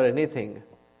pen or anything,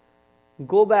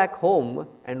 go back home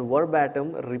and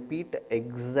verbatim repeat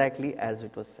exactly as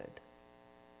it was said.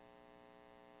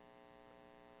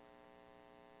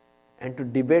 And to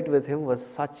debate with him was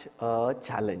such a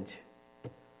challenge.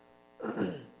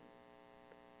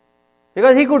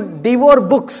 Because he could devour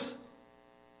books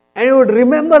and he would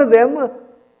remember them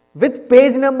with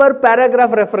page number,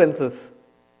 paragraph references.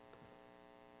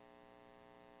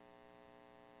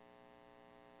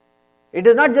 It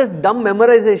is not just dumb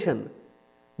memorization,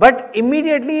 but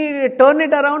immediately turn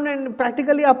it around and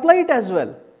practically apply it as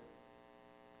well.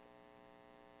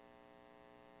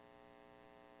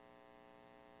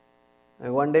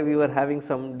 One day we were having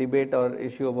some debate or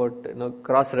issue about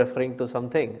cross-referring to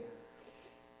something.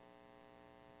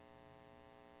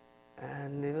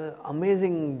 And they were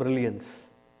amazing brilliance.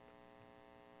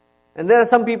 And there are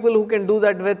some people who can do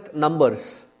that with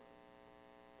numbers.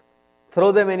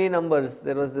 Throw them any numbers.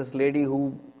 There was this lady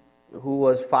who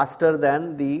was faster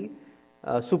than the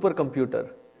supercomputer.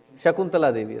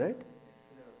 Shakuntala Devi, right?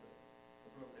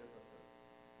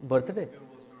 Birthday?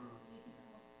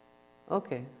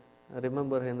 Okay. I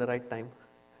remember her in the right time.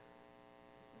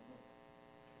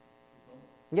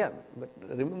 Yeah, but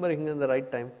remembering in the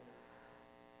right time.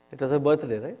 It was her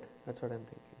birthday, right? That's what I'm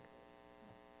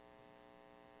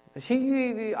thinking.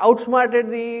 She outsmarted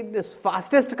the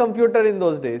fastest computer in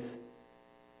those days.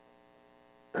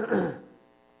 And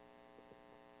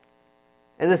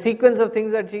the sequence of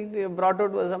things that she brought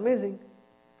out was amazing.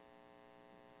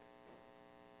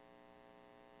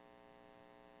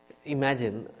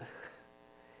 Imagine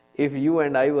if you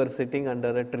and I were sitting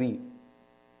under a tree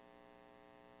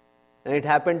and it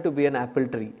happened to be an apple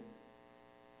tree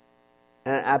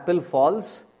and an apple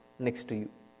falls next to you,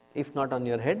 if not on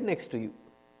your head, next to you.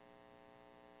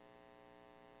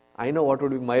 I know what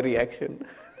would be my reaction.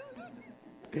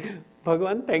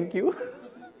 Bhagavan, thank you.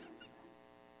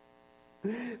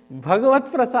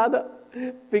 Bhagavat Prasada.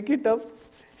 Pick it up,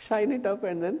 shine it up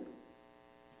and then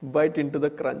bite into the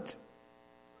crunch.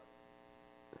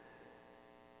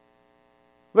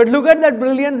 But look at that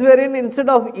brilliance wherein instead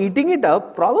of eating it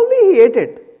up, probably he ate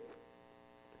it.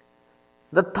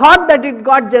 The thought that it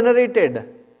got generated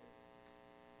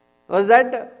was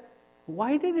that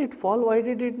Why did it fall? Why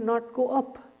did it not go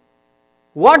up?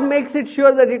 What makes it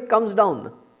sure that it comes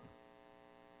down?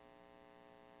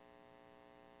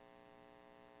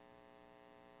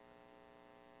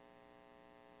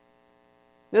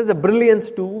 There's the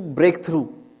brilliance to break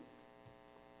through.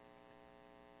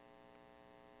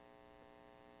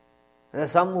 There are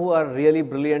some who are really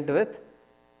brilliant with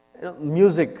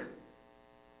music.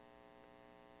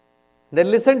 They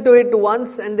listen to it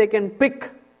once and they can pick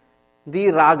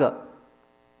the raga.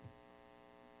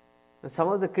 And some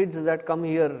of the kids that come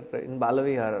here in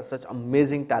Balavihar are such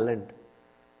amazing talent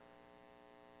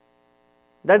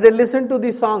that they listen to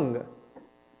the song,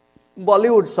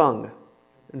 Bollywood song,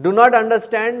 do not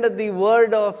understand the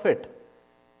word of it,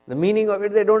 the meaning of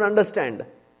it they don't understand.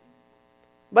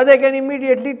 But they can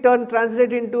immediately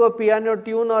translate into a piano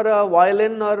tune or a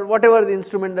violin or whatever the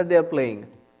instrument that they are playing.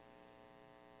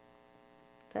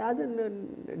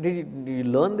 Did you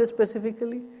learn this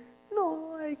specifically?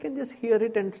 No, I can just hear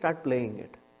it and start playing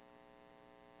it.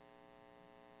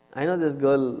 I know this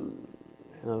girl,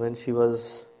 when she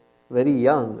was very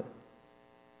young,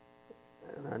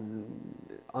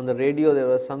 on the radio there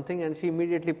was something and she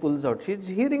immediately pulls out. She's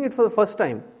hearing it for the first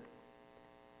time.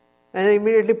 And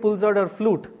immediately pulls out her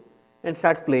flute and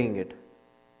starts playing it.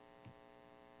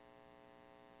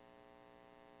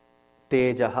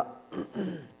 Tejaha.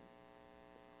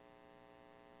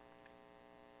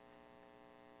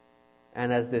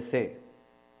 And as they say,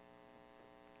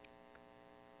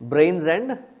 brains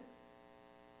and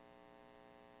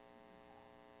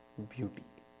beauty.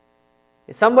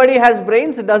 If somebody has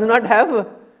brains, does not have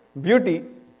beauty.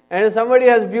 And if somebody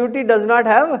has beauty, does not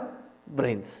have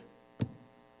brains.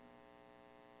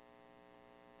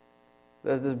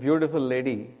 There's this beautiful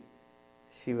lady.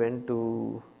 She went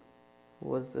to, who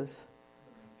was this?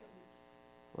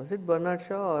 Was it Bernard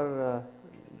Shaw or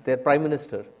their Prime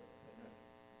Minister?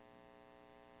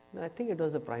 No, I think it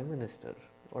was the Prime Minister.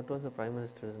 What was the Prime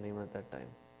Minister's name at that time?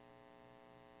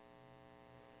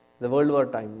 The World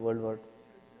War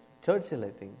Churchill, I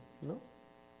think. No?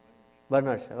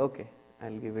 Bernard Shaw. Okay,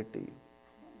 I'll give it to you.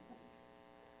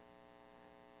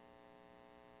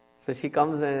 So she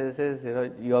comes and says,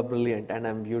 you are brilliant and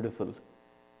I'm beautiful.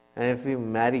 And if we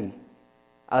marry,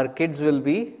 our kids will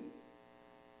be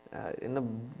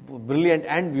brilliant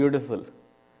and beautiful.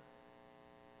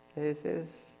 He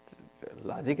says,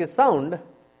 logic is sound,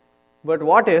 but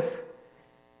what if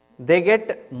they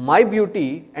get my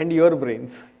beauty and your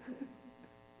brains?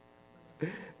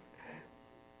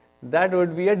 That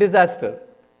would be a disaster.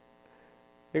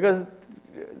 Because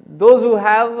those who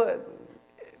have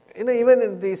even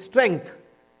in the strength,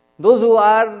 those who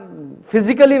are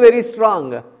physically very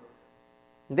strong,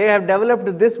 they have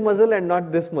developed this muscle and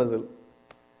not this muscle.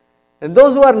 And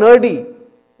those who are nerdy,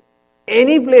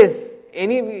 any place,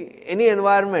 any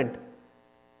environment,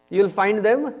 you will find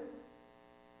them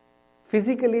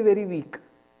physically very weak.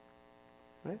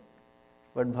 Right?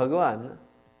 But Bhagavan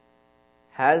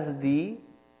has the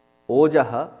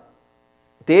Ojaha,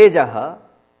 Tejaha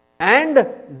and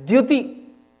Dyuti.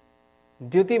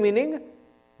 Dyuti meaning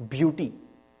beauty.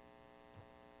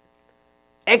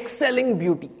 Excelling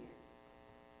beauty.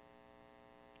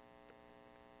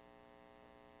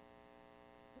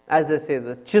 As they say,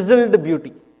 the chiseled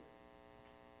beauty.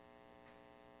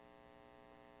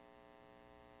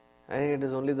 I think it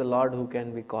is only the Lord who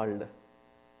can be called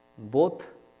both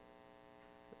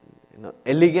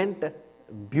elegant,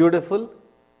 beautiful,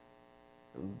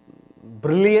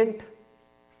 brilliant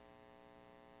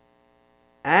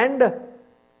and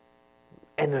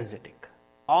energetic.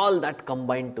 All that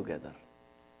combined together.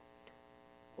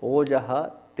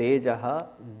 Ojaha, Tejaha,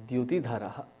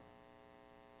 Dyutidharaha.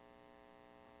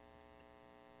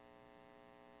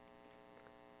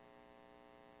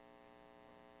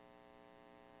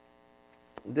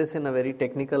 This in a very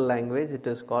technical language, it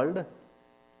is called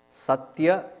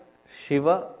Satya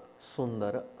Shiva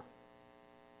Sundara.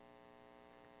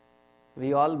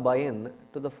 We all buy in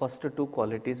to the first two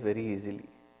qualities very easily.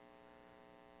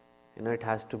 It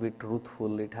has to be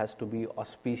truthful, it has to be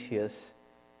auspicious,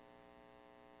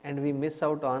 and we miss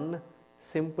out on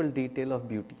simple detail of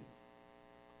beauty.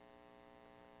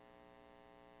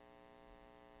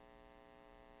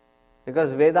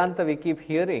 Because Vedanta we keep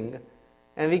hearing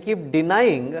and we keep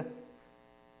denying,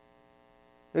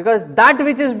 because that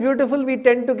which is beautiful we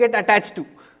tend to get attached to.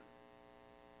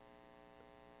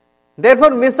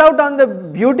 Therefore miss out on the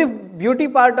beauty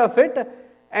part of it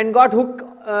and got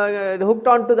hooked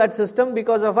onto that system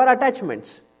because of our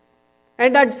attachments.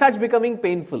 And that starts becoming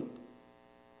painful.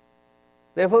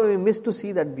 Therefore we miss to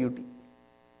see that beauty.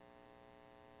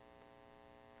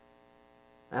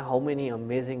 And how many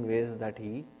amazing ways that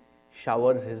he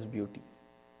showers His beauty,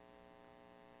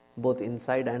 both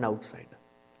inside and outside.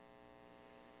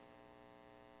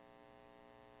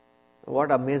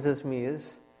 What amazes me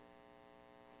is,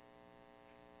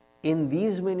 in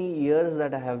these many years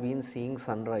that I have been seeing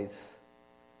sunrise,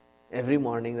 every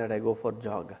morning that I go for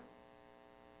jog,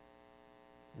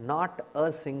 not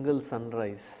a single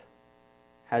sunrise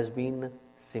has been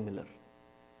similar.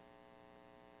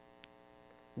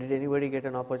 Did anybody get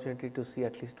an opportunity to see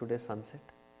at least today's sunset?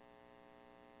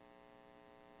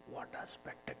 What a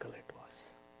spectacle it was.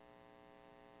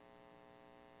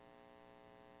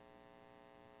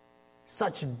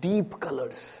 Such deep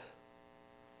colors.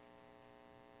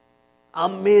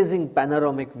 Amazing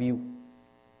panoramic view.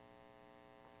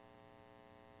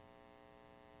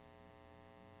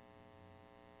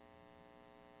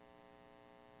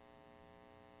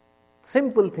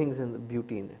 Simple things and the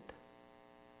beauty in it.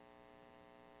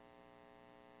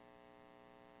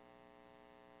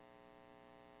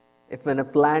 If when a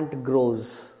plant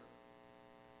grows,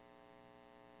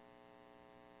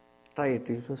 try it,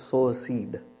 you sow a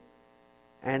seed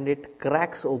and it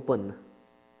cracks open,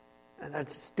 and that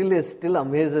still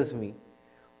amazes me.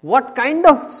 What kind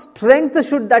of strength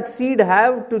should that seed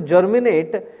have to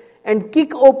germinate and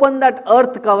kick open that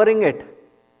earth covering it?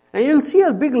 And you'll see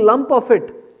a big lump of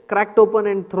it cracked open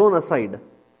and thrown aside.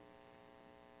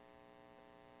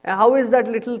 And how is that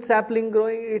little sapling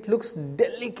growing? It looks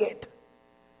delicate.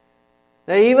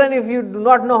 Even if you do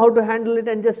not know how to handle it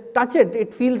and just touch it,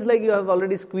 it feels like you have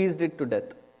already squeezed it to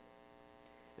death.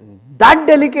 And that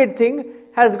delicate thing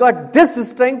has got this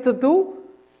strength to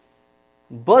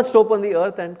burst open the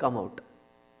earth and come out.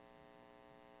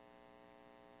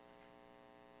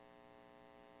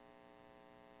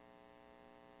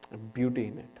 Beauty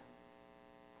in it.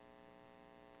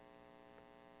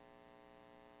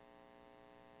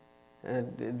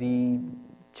 And the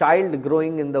child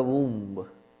growing in the womb.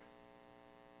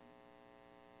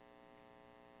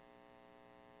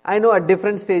 I know at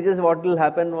different stages what will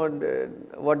happen,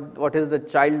 what is the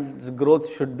child's growth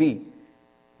should be.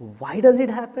 Why does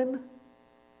it happen?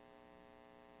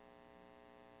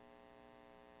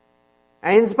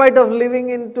 And in spite of living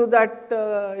into that,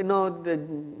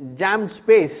 the jammed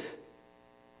space,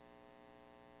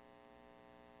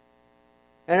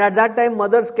 and at that time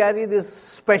mothers carry this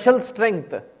special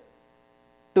strength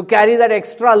to carry that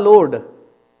extra load.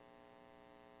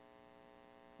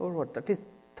 Or what, that is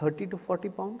 30 to 40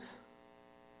 pounds?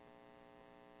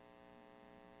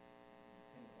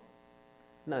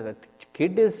 No, the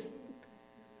kid is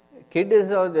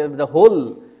the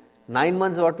whole 9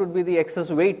 months, what would be the excess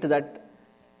weight that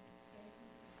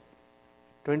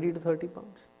 20 to 30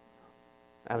 pounds?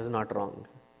 I was not wrong.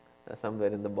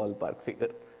 Somewhere in the ballpark figure.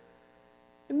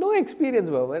 No experience,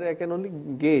 however, I can only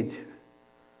gauge.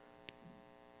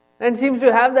 And seems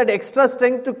to have that extra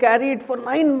strength to carry it for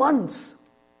 9 months.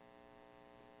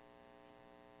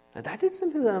 And that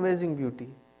itself is an amazing beauty.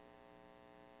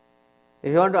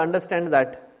 If you want to understand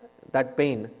that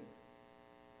pain,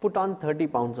 put on 30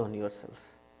 pounds on yourself.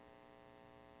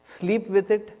 Sleep with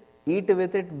it, eat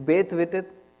with it, bathe with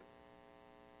it,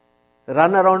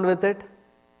 run around with it,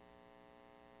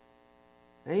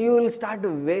 and you will start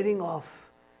wearing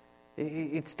off.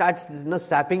 It starts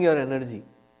sapping your energy.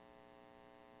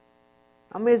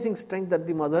 Amazing strength that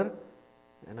the mother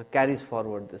carries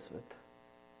forward this with.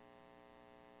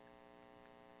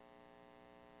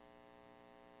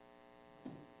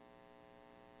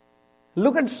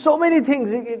 Look at so many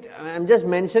things. I'm just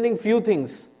mentioning few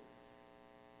things.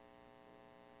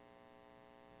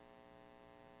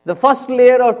 The first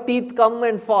layer of teeth come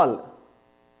and fall.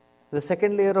 The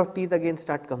second layer of teeth again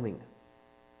start coming.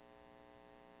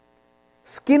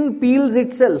 Skin peels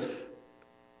itself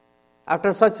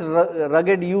after such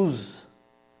rugged use.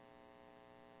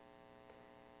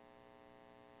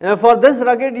 And for this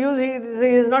rugged use,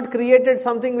 he has not created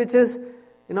something which is,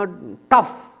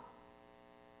 tough.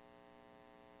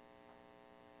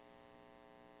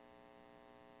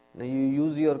 Now you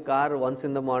use your car once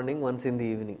in the morning, once in the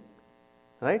evening,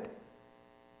 right?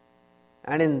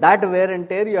 And in that wear and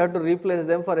tear, you have to replace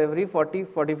them for every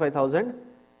 45,000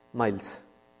 miles.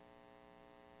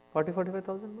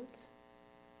 45,000 miles?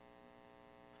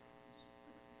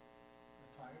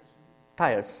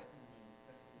 Tires.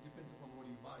 Depends upon what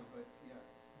you buy, but yeah,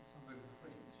 somewhere in the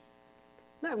range.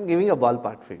 Now I'm giving a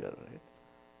ballpark figure, right?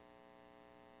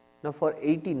 Now for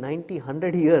 80, 90,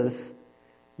 100 years,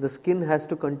 the skin has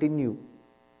to continue.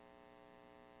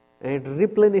 And it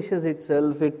replenishes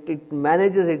itself, it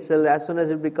manages itself. As soon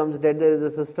as it becomes dead, there is a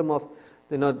system of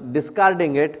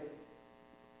discarding it.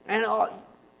 And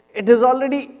it is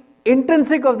already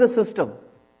intrinsic of the system.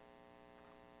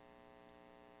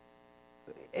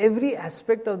 every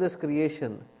aspect of this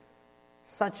creation,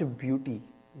 such beauty.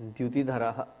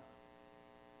 Dyutidharaha,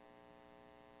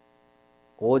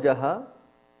 Ojaha,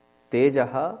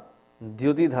 Tejaha,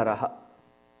 Dyutidharaha.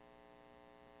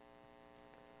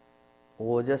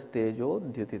 Ojas Tejo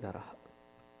Dyutidharaha.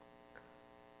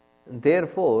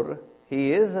 Therefore,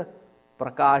 he is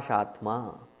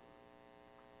Prakashatma,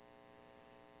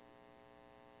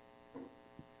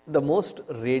 the most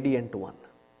radiant one.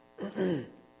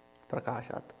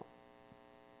 Prakashatma.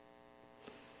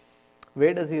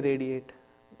 Where does he radiate?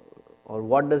 Or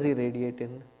what does he radiate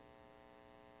in?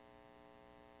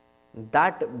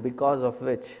 That because of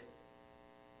which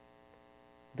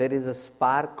there is a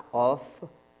spark of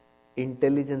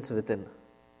intelligence within.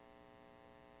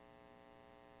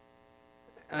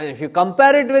 And if you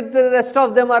compare it with the rest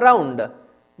of them around,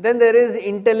 then there is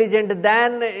intelligent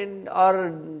than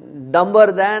or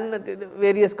dumber than,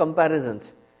 various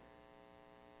comparisons.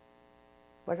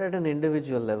 But at an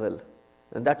individual level,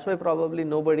 and that's why probably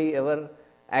nobody ever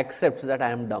accepts that I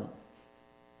am dumb.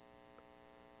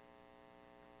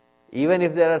 Even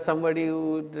if there are somebody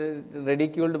who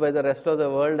ridiculed by the rest of the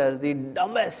world as the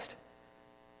dumbest,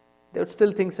 they would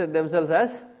still think themselves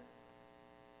as,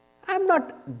 I am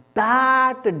not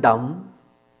that dumb.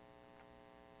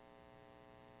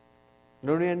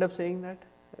 Don't we end up saying that?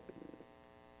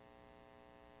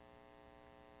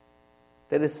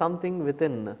 There is something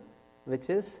within which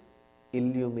is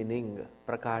illumining,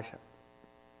 prakasha.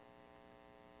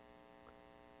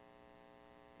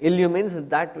 Illumines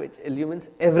that which illumines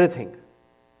everything.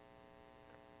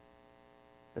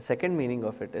 The second meaning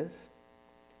of it is,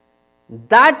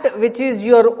 that which is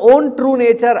your own true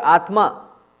nature, Atma,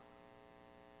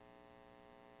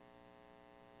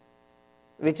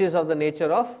 which is of the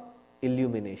nature of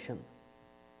illumination,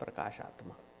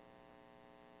 Prakashatma.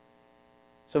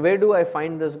 So where do I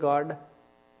find this God?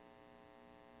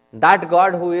 That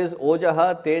God who is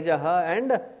Ojaha, Tejaha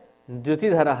and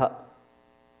Dyutidharaha.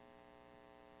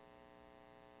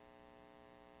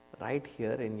 Right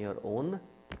here in your own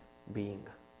being.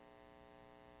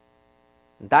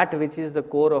 That which is the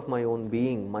core of my own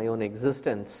being, my own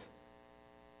existence,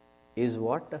 is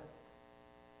what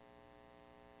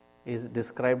is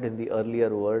described in the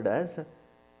earlier word as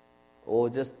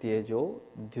Ojas Tejo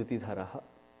Dyutidharaha.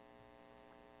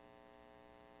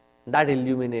 That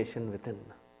illumination within.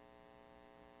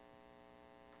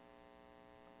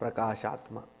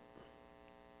 Prakashatma.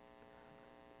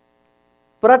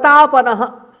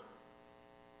 Pratapanaha.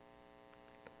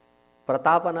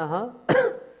 Pratapanaha,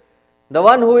 the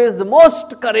one who is the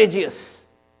most courageous.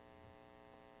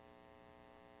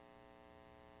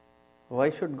 Why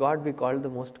should God be called the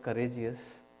most courageous?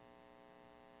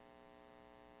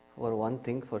 For one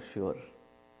thing for sure,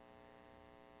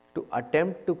 to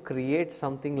attempt to create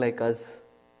something like us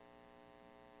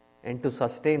and to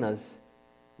sustain us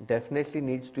definitely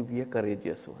needs to be a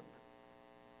courageous one.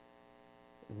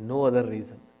 No other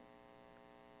reason.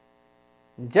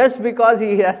 Just because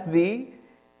he has the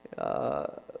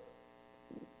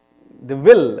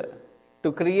will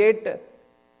to create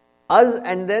us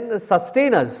and then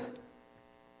sustain us.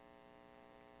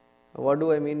 What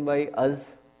do I mean by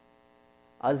us?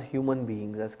 Us human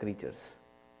beings, as creatures.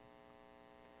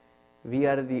 We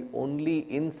are the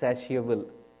only insatiable,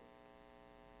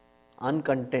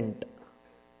 uncontent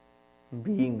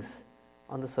beings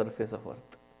on the surface of earth.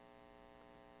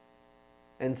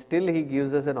 And still he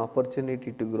gives us an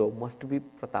opportunity to grow. Must be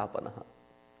Pratapanaha.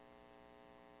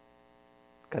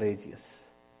 Courageous.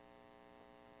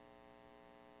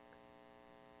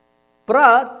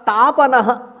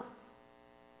 Pratapanaha.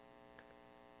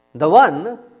 The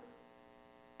one,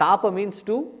 tapa means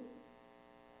to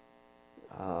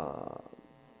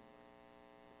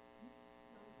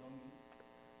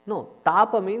no,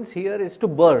 tapa means here is to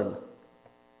burn.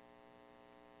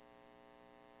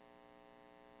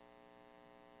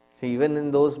 See, even in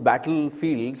those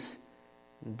battlefields,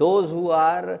 those who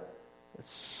are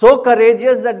so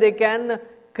courageous that they can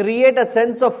create a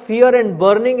sense of fear and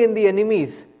burning in the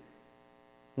enemies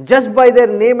just by their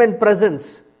name and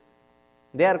presence,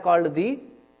 they are called the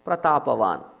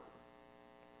Pratapavan.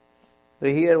 So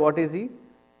here what is he?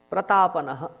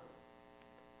 Pratapanaha.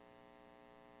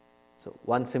 So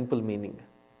one simple meaning.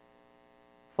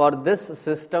 For this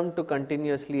system to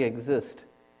continuously exist,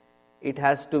 it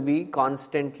has to be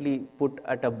constantly put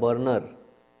at a burner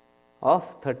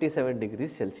of 37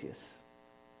 degrees Celsius.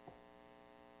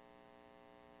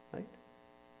 Right?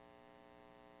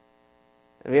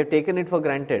 We have taken it for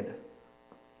granted.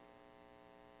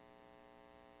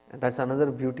 And that's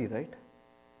another beauty, right?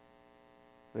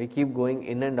 We keep going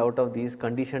in and out of these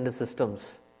conditioned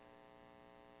systems.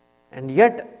 And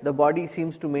yet the body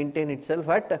seems to maintain itself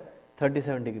at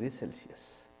 37 degrees Celsius.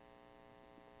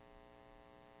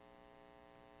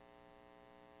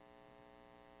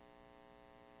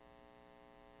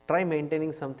 Try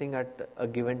maintaining something at a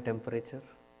given temperature.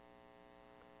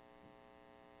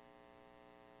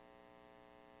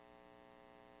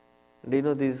 Do you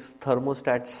know these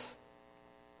thermostats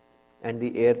and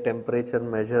the air temperature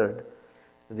measured,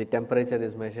 the temperature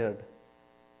is measured,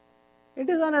 it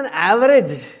is on an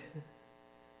average.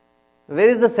 Where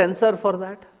is the sensor for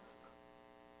that?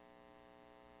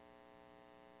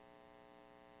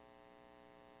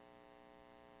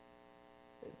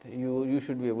 You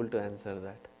should be able to answer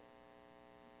that.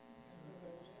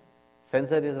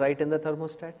 Sensor is right in the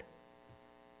thermostat.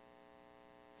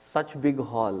 Such big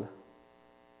hall.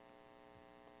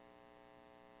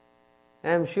 I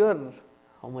am sure,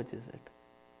 how much is it?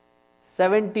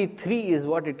 73 is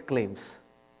what it claims.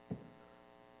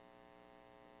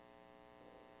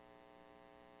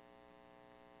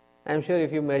 I am sure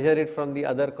if you measure it from the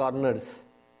other corners,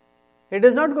 it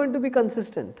is not going to be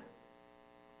consistent.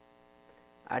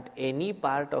 At any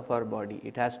part of our body,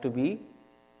 it has to be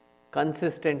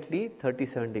consistently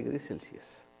 37 degrees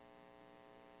Celsius.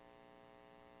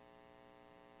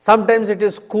 Sometimes it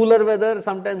is cooler weather,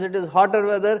 sometimes it is hotter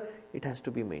weather, it has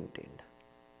to be maintained.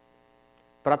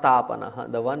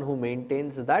 Pratapanaha, the one who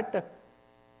maintains that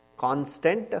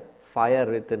constant fire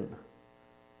within,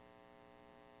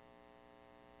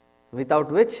 without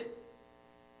which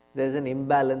there is an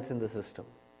imbalance in the system.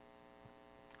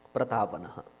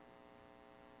 Pratapanaha.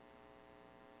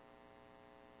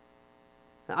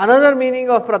 Another meaning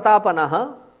of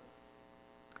Pratapanaha,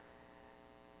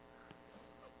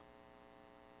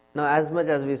 now as much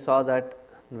as we saw that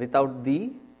without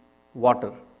the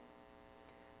water.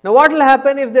 Now what will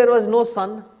happen if there was no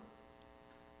sun?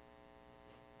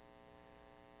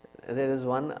 There is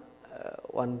one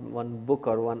book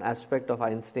or one aspect of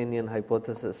Einsteinian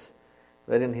hypothesis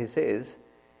wherein he says,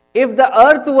 if the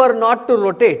earth were not to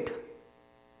rotate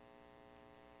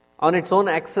on its own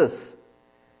axis,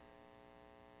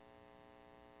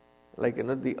 like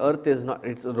the earth is not,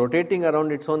 it's rotating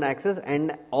around its own axis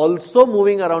and also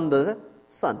moving around the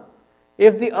sun.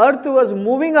 If the earth was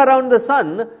moving around the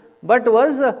sun but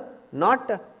was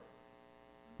not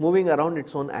moving around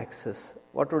its own axis,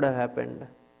 what would have happened?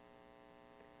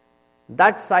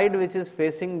 That side which is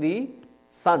facing the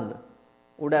sun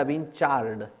would have been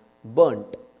charred,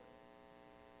 burnt.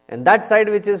 And that side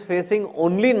which is facing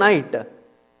only night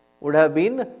would have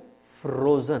been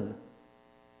frozen.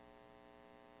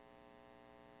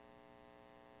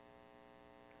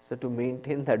 So to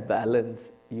maintain that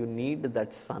balance, you need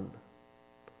that sun.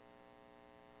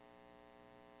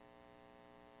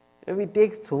 And we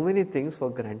take so many things for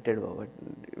granted, but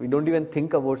we don't even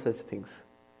think about such things.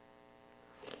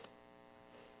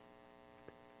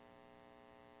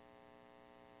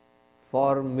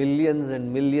 For millions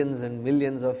and millions and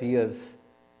millions of years,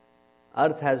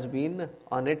 Earth has been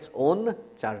on its own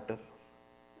charter,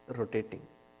 rotating,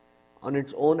 on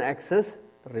its own axis,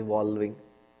 revolving.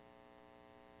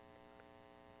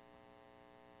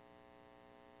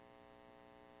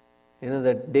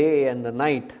 The day and the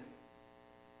night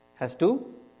has to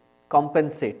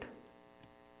compensate.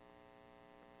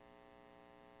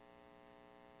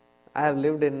 I have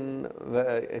lived in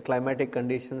climatic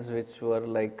conditions which were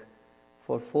like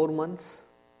for 4 months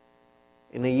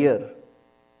in a year,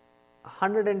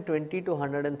 120 to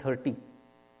 130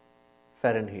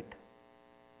 Fahrenheit.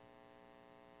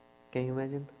 Can you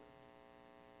imagine?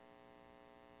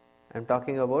 I am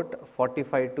talking about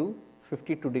 45 to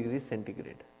 52 degrees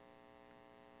centigrade.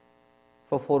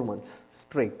 For 4 months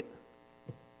straight.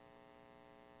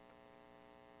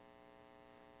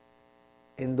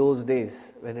 In those days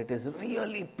when it is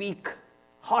really peak,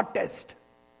 hottest,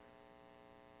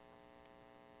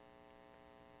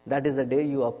 that is the day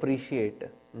you appreciate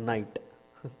night.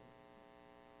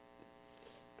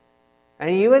 And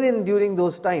even during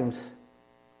those times,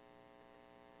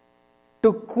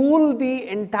 to cool the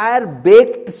entire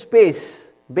baked space,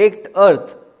 baked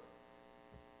earth,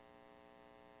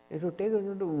 it would take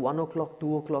to 1 o'clock,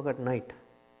 2 o'clock at night.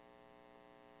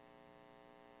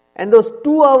 And those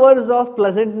 2 hours of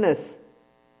pleasantness,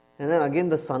 and then again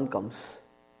the sun comes,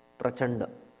 Prachanda,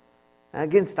 and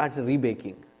again starts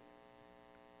rebaking.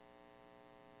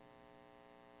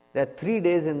 There are 3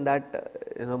 days in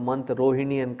that month,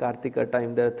 Rohini and Kartika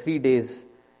time, there are 3 days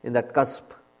in that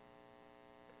cusp,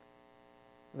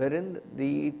 wherein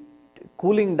the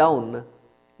cooling down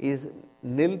is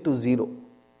nil to 0.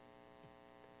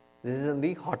 This is in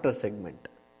the hotter segment.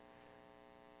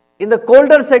 In the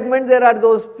colder segment, there are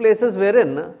those places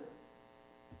wherein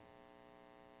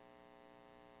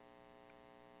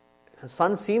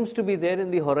sun seems to be there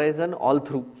in the horizon all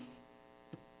through.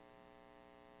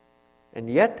 And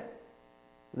yet,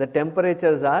 the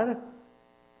temperatures are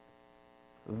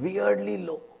weirdly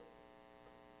low.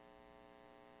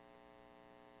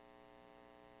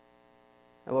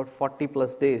 About 40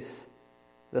 plus days,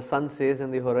 the sun stays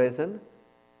in the horizon.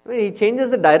 I mean, he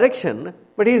changes the direction,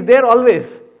 but he is there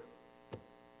always.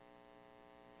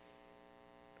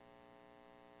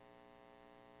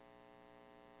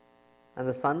 And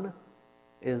the sun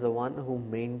is the one who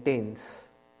maintains,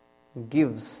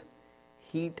 gives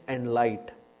heat and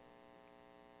light.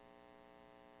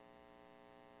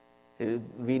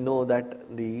 We know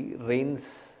that the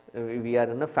rains, we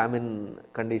are in a famine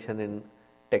condition in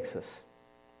Texas.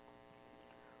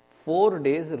 4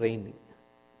 days raining.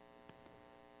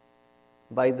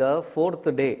 By the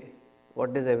 4th day,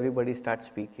 what does everybody start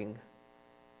speaking?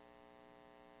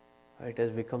 It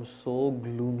has become so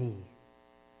gloomy.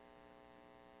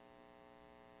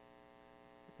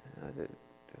 I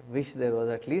wish there was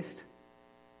at least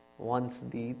once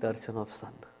the darshan of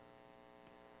sun.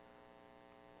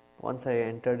 Once I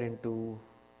entered into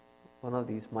one of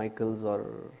these Michaels, or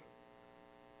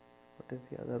what is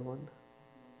the other one?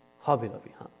 Hobby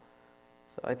Lobby.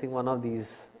 So I think one of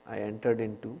these I entered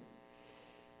into,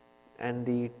 and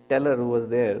the teller who was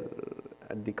there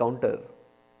at the counter,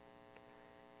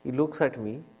 he looks at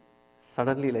me,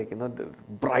 suddenly the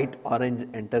bright orange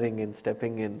entering in,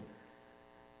 stepping in.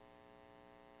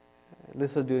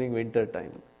 This was during winter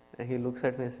time. And he looks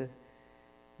at me and says,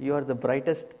 "You are the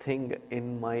brightest thing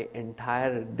in my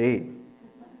entire day.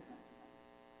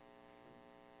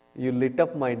 You lit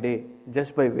up my day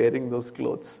just by wearing those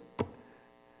clothes."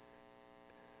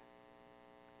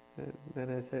 And then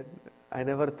I said, "I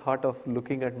never thought of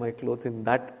looking at my clothes in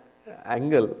that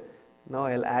angle. Now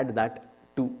I'll add that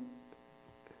too.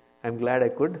 I'm glad I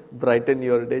could brighten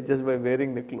your day just by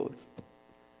wearing the clothes."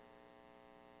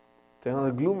 So,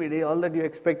 a gloomy day, all that you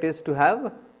expect is to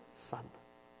have sun.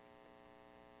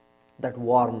 That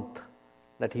warmth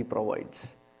that he provides.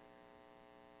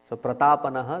 So,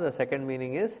 Pratapanaha, the second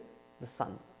meaning is the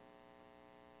sun.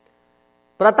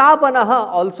 Pratapanaha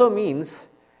also means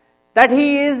that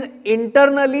he is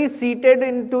internally seated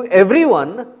into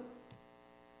everyone,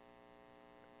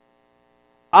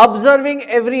 observing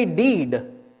every deed.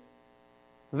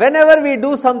 Whenever we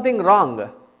do something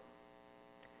wrong,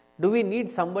 do we need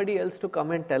somebody else to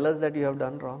come and tell us that you have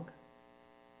done wrong?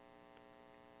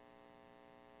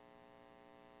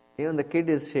 Even the kid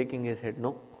is shaking his head,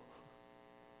 no.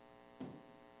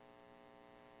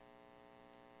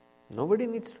 Nobody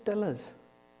needs to tell us.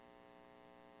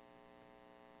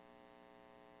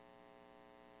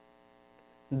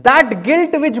 That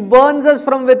guilt which burns us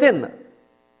from within,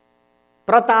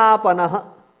 Pratapanaha,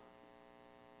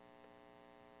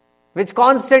 which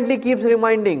constantly keeps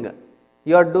reminding,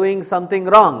 you are doing something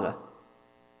wrong.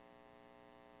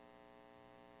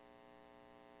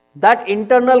 That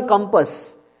internal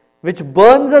compass which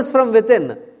burns us from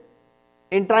within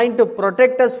in trying to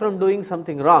protect us from doing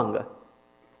something wrong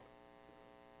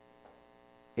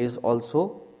is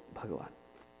also Bhagavan.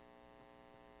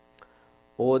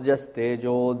 Ojas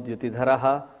tejo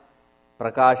dyutidharaha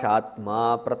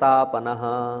prakashatma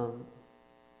pratapanaha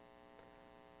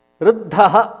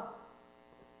Riddhaha.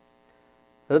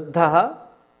 Riddhaha,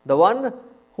 the one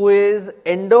who is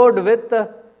endowed with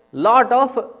a lot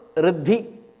of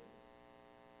riddhi.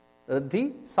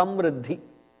 Riddhi, samriddhi.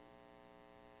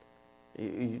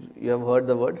 You have heard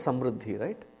the word samriddhi,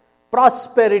 right?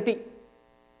 Prosperity.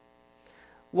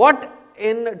 What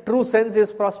in true sense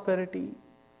is prosperity?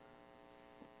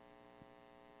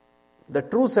 The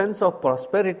true sense of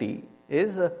prosperity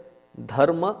is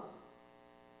dharma,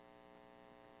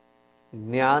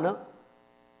 jnana,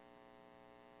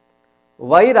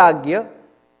 vairagya,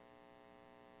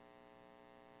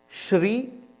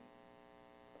 shri,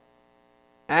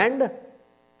 and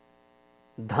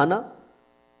dhana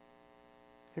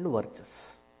and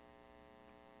varchas.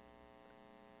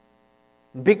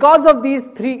 Because of these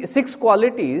 6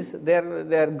 qualities, they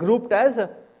are grouped as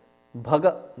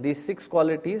bhaga. These 6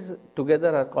 qualities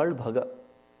together are called bhaga.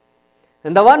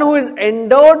 And the one who is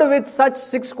endowed with such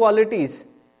 6 qualities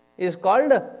is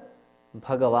called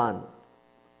Bhagavan.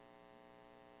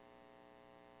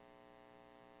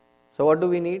 So what do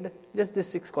we need? Just these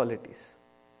 6 qualities.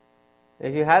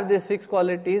 If you have these 6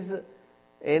 qualities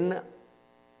in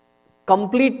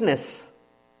completeness,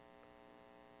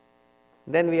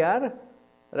 then we are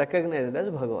recognized as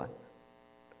Bhagavan.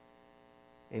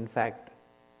 In fact,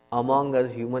 among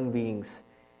us human beings,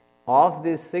 of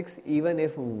these 6, even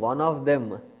if one of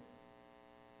them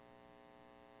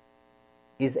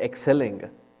is excelling,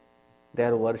 they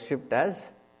are worshipped as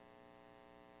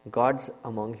gods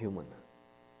among human.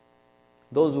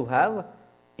 Those who have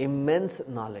immense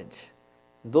knowledge,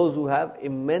 those who have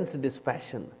immense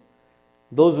dispassion,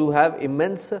 those who have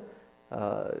immense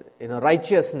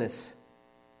righteousness.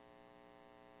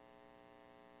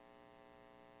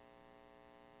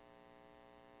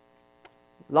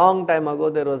 Long time ago,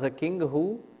 there was a king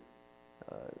who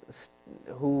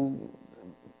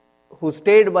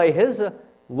stayed by his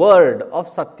word of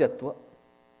Satyatva.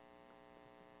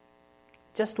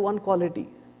 Just one quality.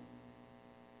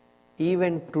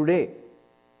 Even today,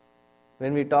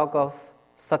 when we talk of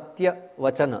Satya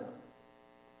Vachana,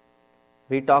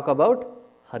 we talk about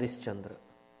Harishchandra.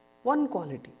 One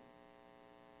quality.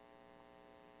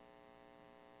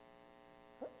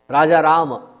 Raja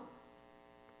Rama.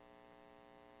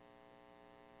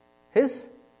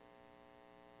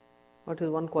 What is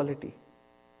one quality?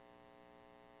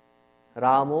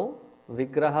 Ramo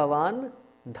Vigrahavan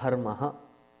Dharmaha.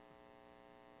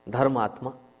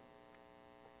 Dharmatma.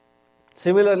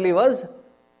 Similarly was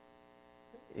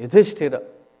Yudhishthira.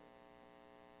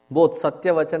 Both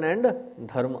Satya Vachana and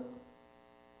Dharma.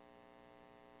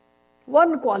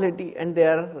 One quality, and they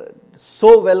are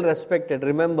so well respected,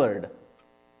 remembered.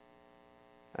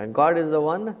 And God is the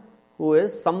one who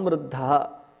is Samruddha,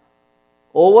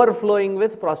 overflowing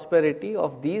with prosperity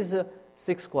of these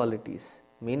 6 qualities.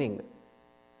 Meaning,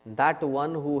 that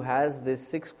one who has these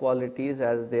 6 qualities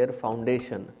as their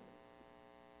foundation,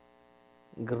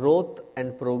 growth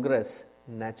and progress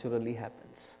naturally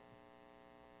happens.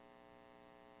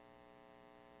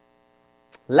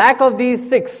 Lack of these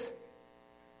 6,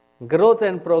 growth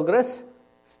and progress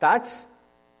starts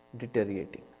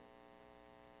deteriorating.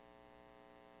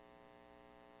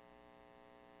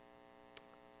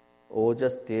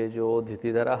 Ojas tejo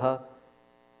dhitidaraha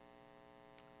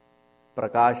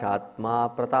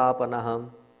prakashatma pratapanah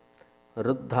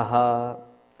ruddhaha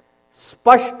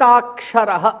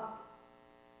spashtaksharaha.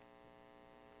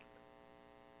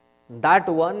 That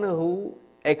one who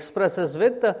expresses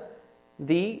with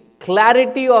the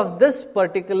clarity of this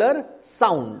particular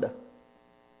sound.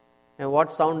 And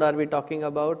what sound are we talking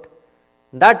about?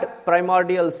 That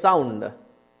primordial sound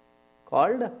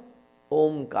called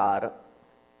Omkara.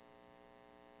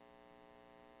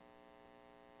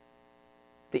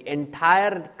 The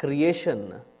entire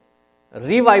creation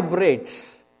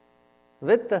revibrates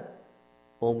with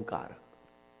Omkara.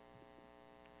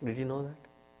 Did you know that?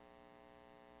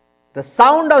 The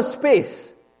sound of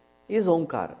space is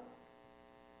Omkara.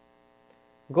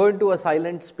 Go into a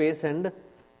silent space and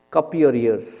cup your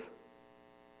ears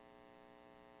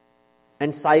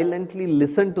and silently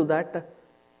listen to that.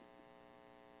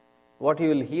 What you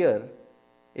will hear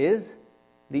is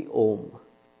the Om.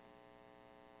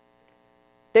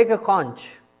 Take a conch,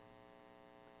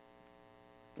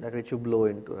 that which you blow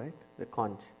into, right? The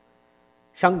conch.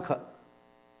 Shankha.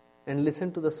 And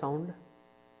listen to the sound.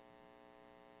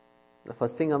 The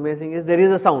first thing amazing is there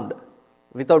is a sound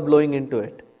without blowing into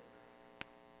it.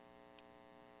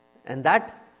 And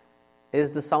that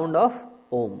is the sound of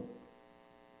Om.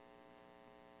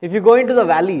 If you go into the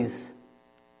valleys,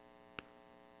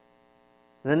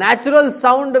 the natural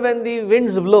sound when the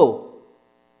winds blow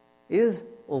is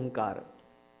Omkara.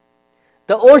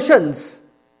 The oceans,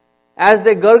 as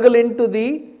they gurgle into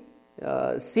the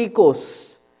sea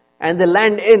coasts and they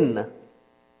land in,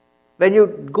 when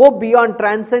you go beyond,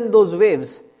 transcend those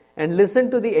waves and listen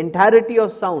to the entirety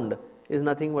of sound, is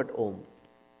nothing but Om.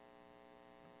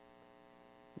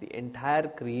 The entire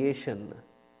creation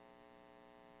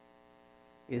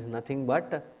is nothing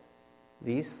but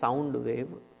the sound wave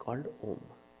called Om.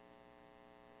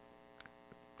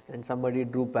 And somebody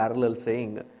drew parallel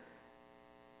saying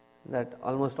that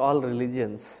almost all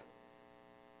religions,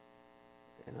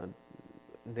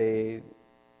 they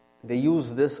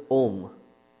use this Om.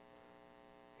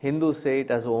 Hindus say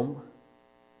it as Om.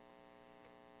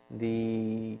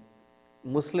 The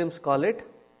Muslims call it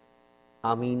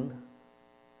Ameen.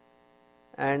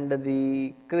 And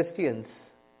the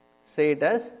Christians say it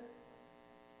as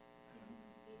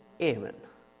Amen.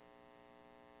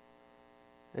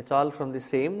 It's all from the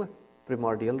same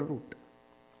primordial root.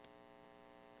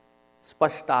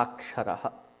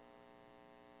 Spashtaksharaha.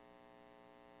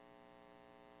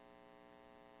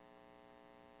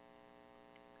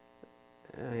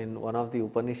 In one of the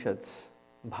Upanishads,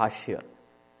 Bhashya,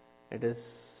 it is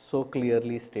so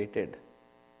clearly stated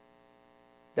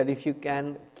that if you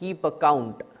can keep a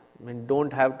count,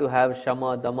 don't have to have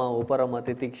Shama, Dama, Uparama,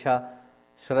 Titiksha,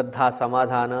 Shraddha,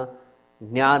 Samadhana,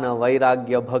 Jnana,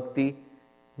 Vairagya, Bhakti,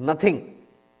 nothing.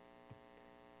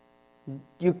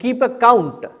 You keep a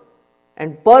count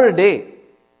and per day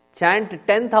chant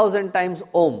 10,000 times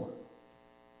Om.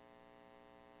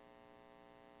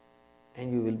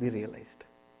 and you will be realized.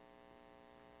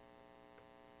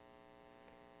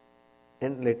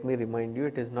 And let me remind you,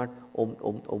 it is not om,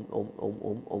 om, om, om, om,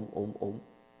 om, om, om, om.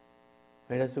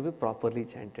 It has to be properly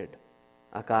chanted.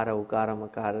 Akara, ukara,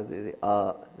 makara,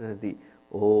 the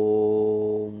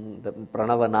om, the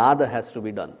pranavanada has to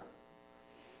be done.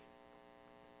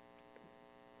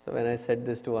 So when I said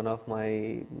this to one of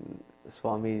my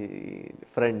Swami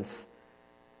friends,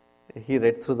 he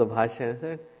read through the bhashya and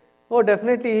said, oh,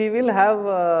 definitely he will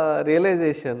have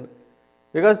realization.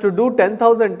 Because to do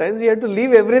 10,000 times, you have to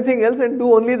leave everything else and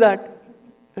do only that.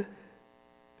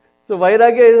 So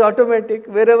vairagya is automatic.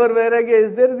 Wherever vairagya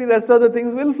is there, the rest of the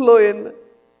things will flow in.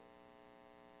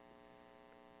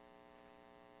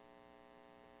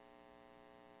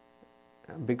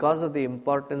 Because of the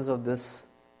importance of this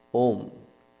Om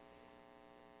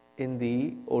in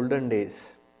the olden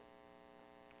days,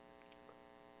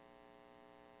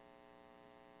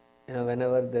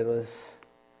 whenever there was,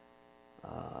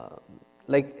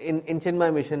 like in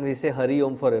Chinmaya Mission, we say Hari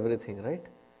Om for everything, right?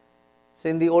 So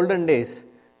in the olden days,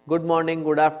 good morning,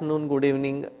 good afternoon, good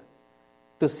evening,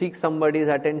 to seek somebody's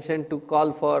attention, to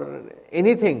call for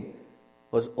anything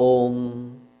was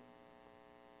Om.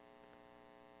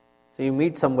 So you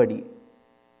meet somebody,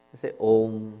 you say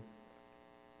Om.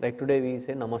 Like today we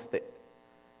say Namaste.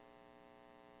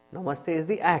 Namaste is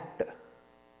the act.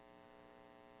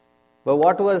 But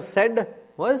what was said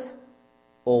was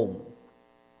Om.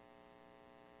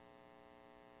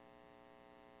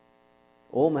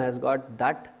 Om has got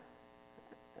that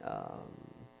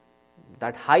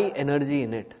high energy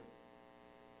in it,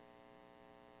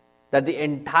 that the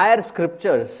entire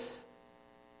scriptures,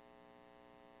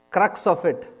 crux of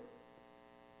it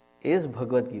is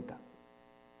Bhagavad Gita.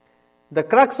 The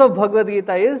crux of Bhagavad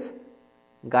Gita is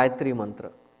Gayatri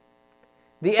Mantra.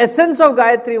 The essence of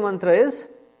Gayatri Mantra is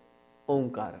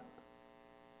Omkara.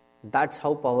 That's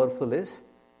how powerful is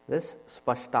this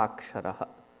Spashtaksharaha.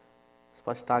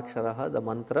 Spashtaksharaha, the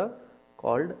mantra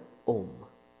called Om.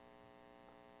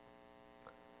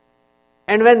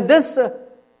 And when this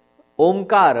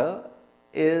Omkara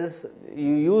is,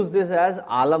 you use this as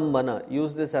alambana,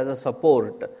 use this as a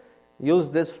support, use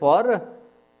this for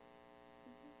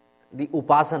the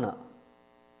upasana.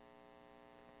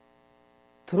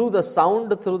 Through the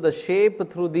sound, through the shape,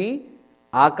 through the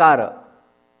akara,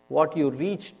 what you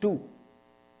reach to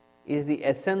is the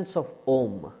essence of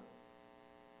Om.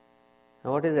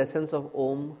 Now what is the essence of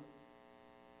Om?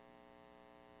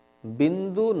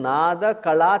 Bindu Nada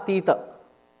Kalatita.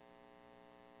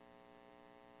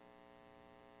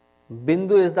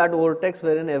 Bindu is that vortex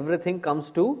wherein everything comes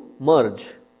to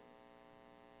merge.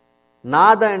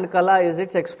 Nada and Kala is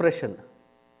its expression.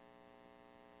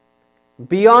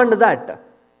 Beyond that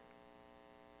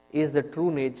is the true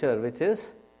nature, which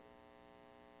is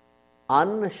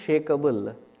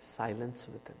unshakable silence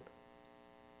within.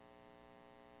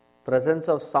 Presence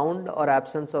of sound or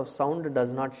absence of sound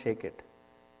does not shake it.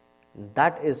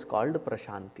 That is called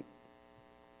Prashanti.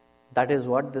 That is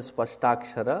what this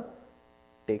Spashtakshara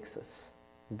takes us.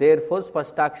 Therefore,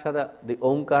 Spashtakshara, the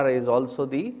Omkara, is also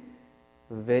the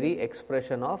very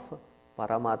expression of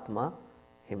Paramatma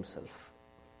himself.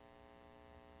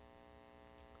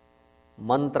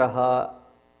 Mantraha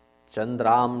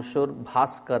Chandramshur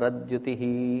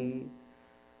Bhaskaradyutihi.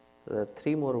 There are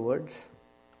 3 more words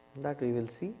that we will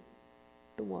see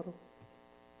tomorrow.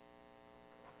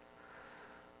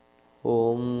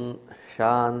 Om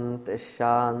Shanti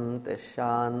Shanti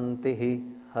Shanti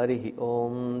Harihi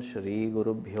Om Shri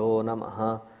Gurubhyo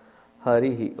Namaha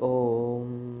Harihi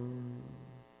Om.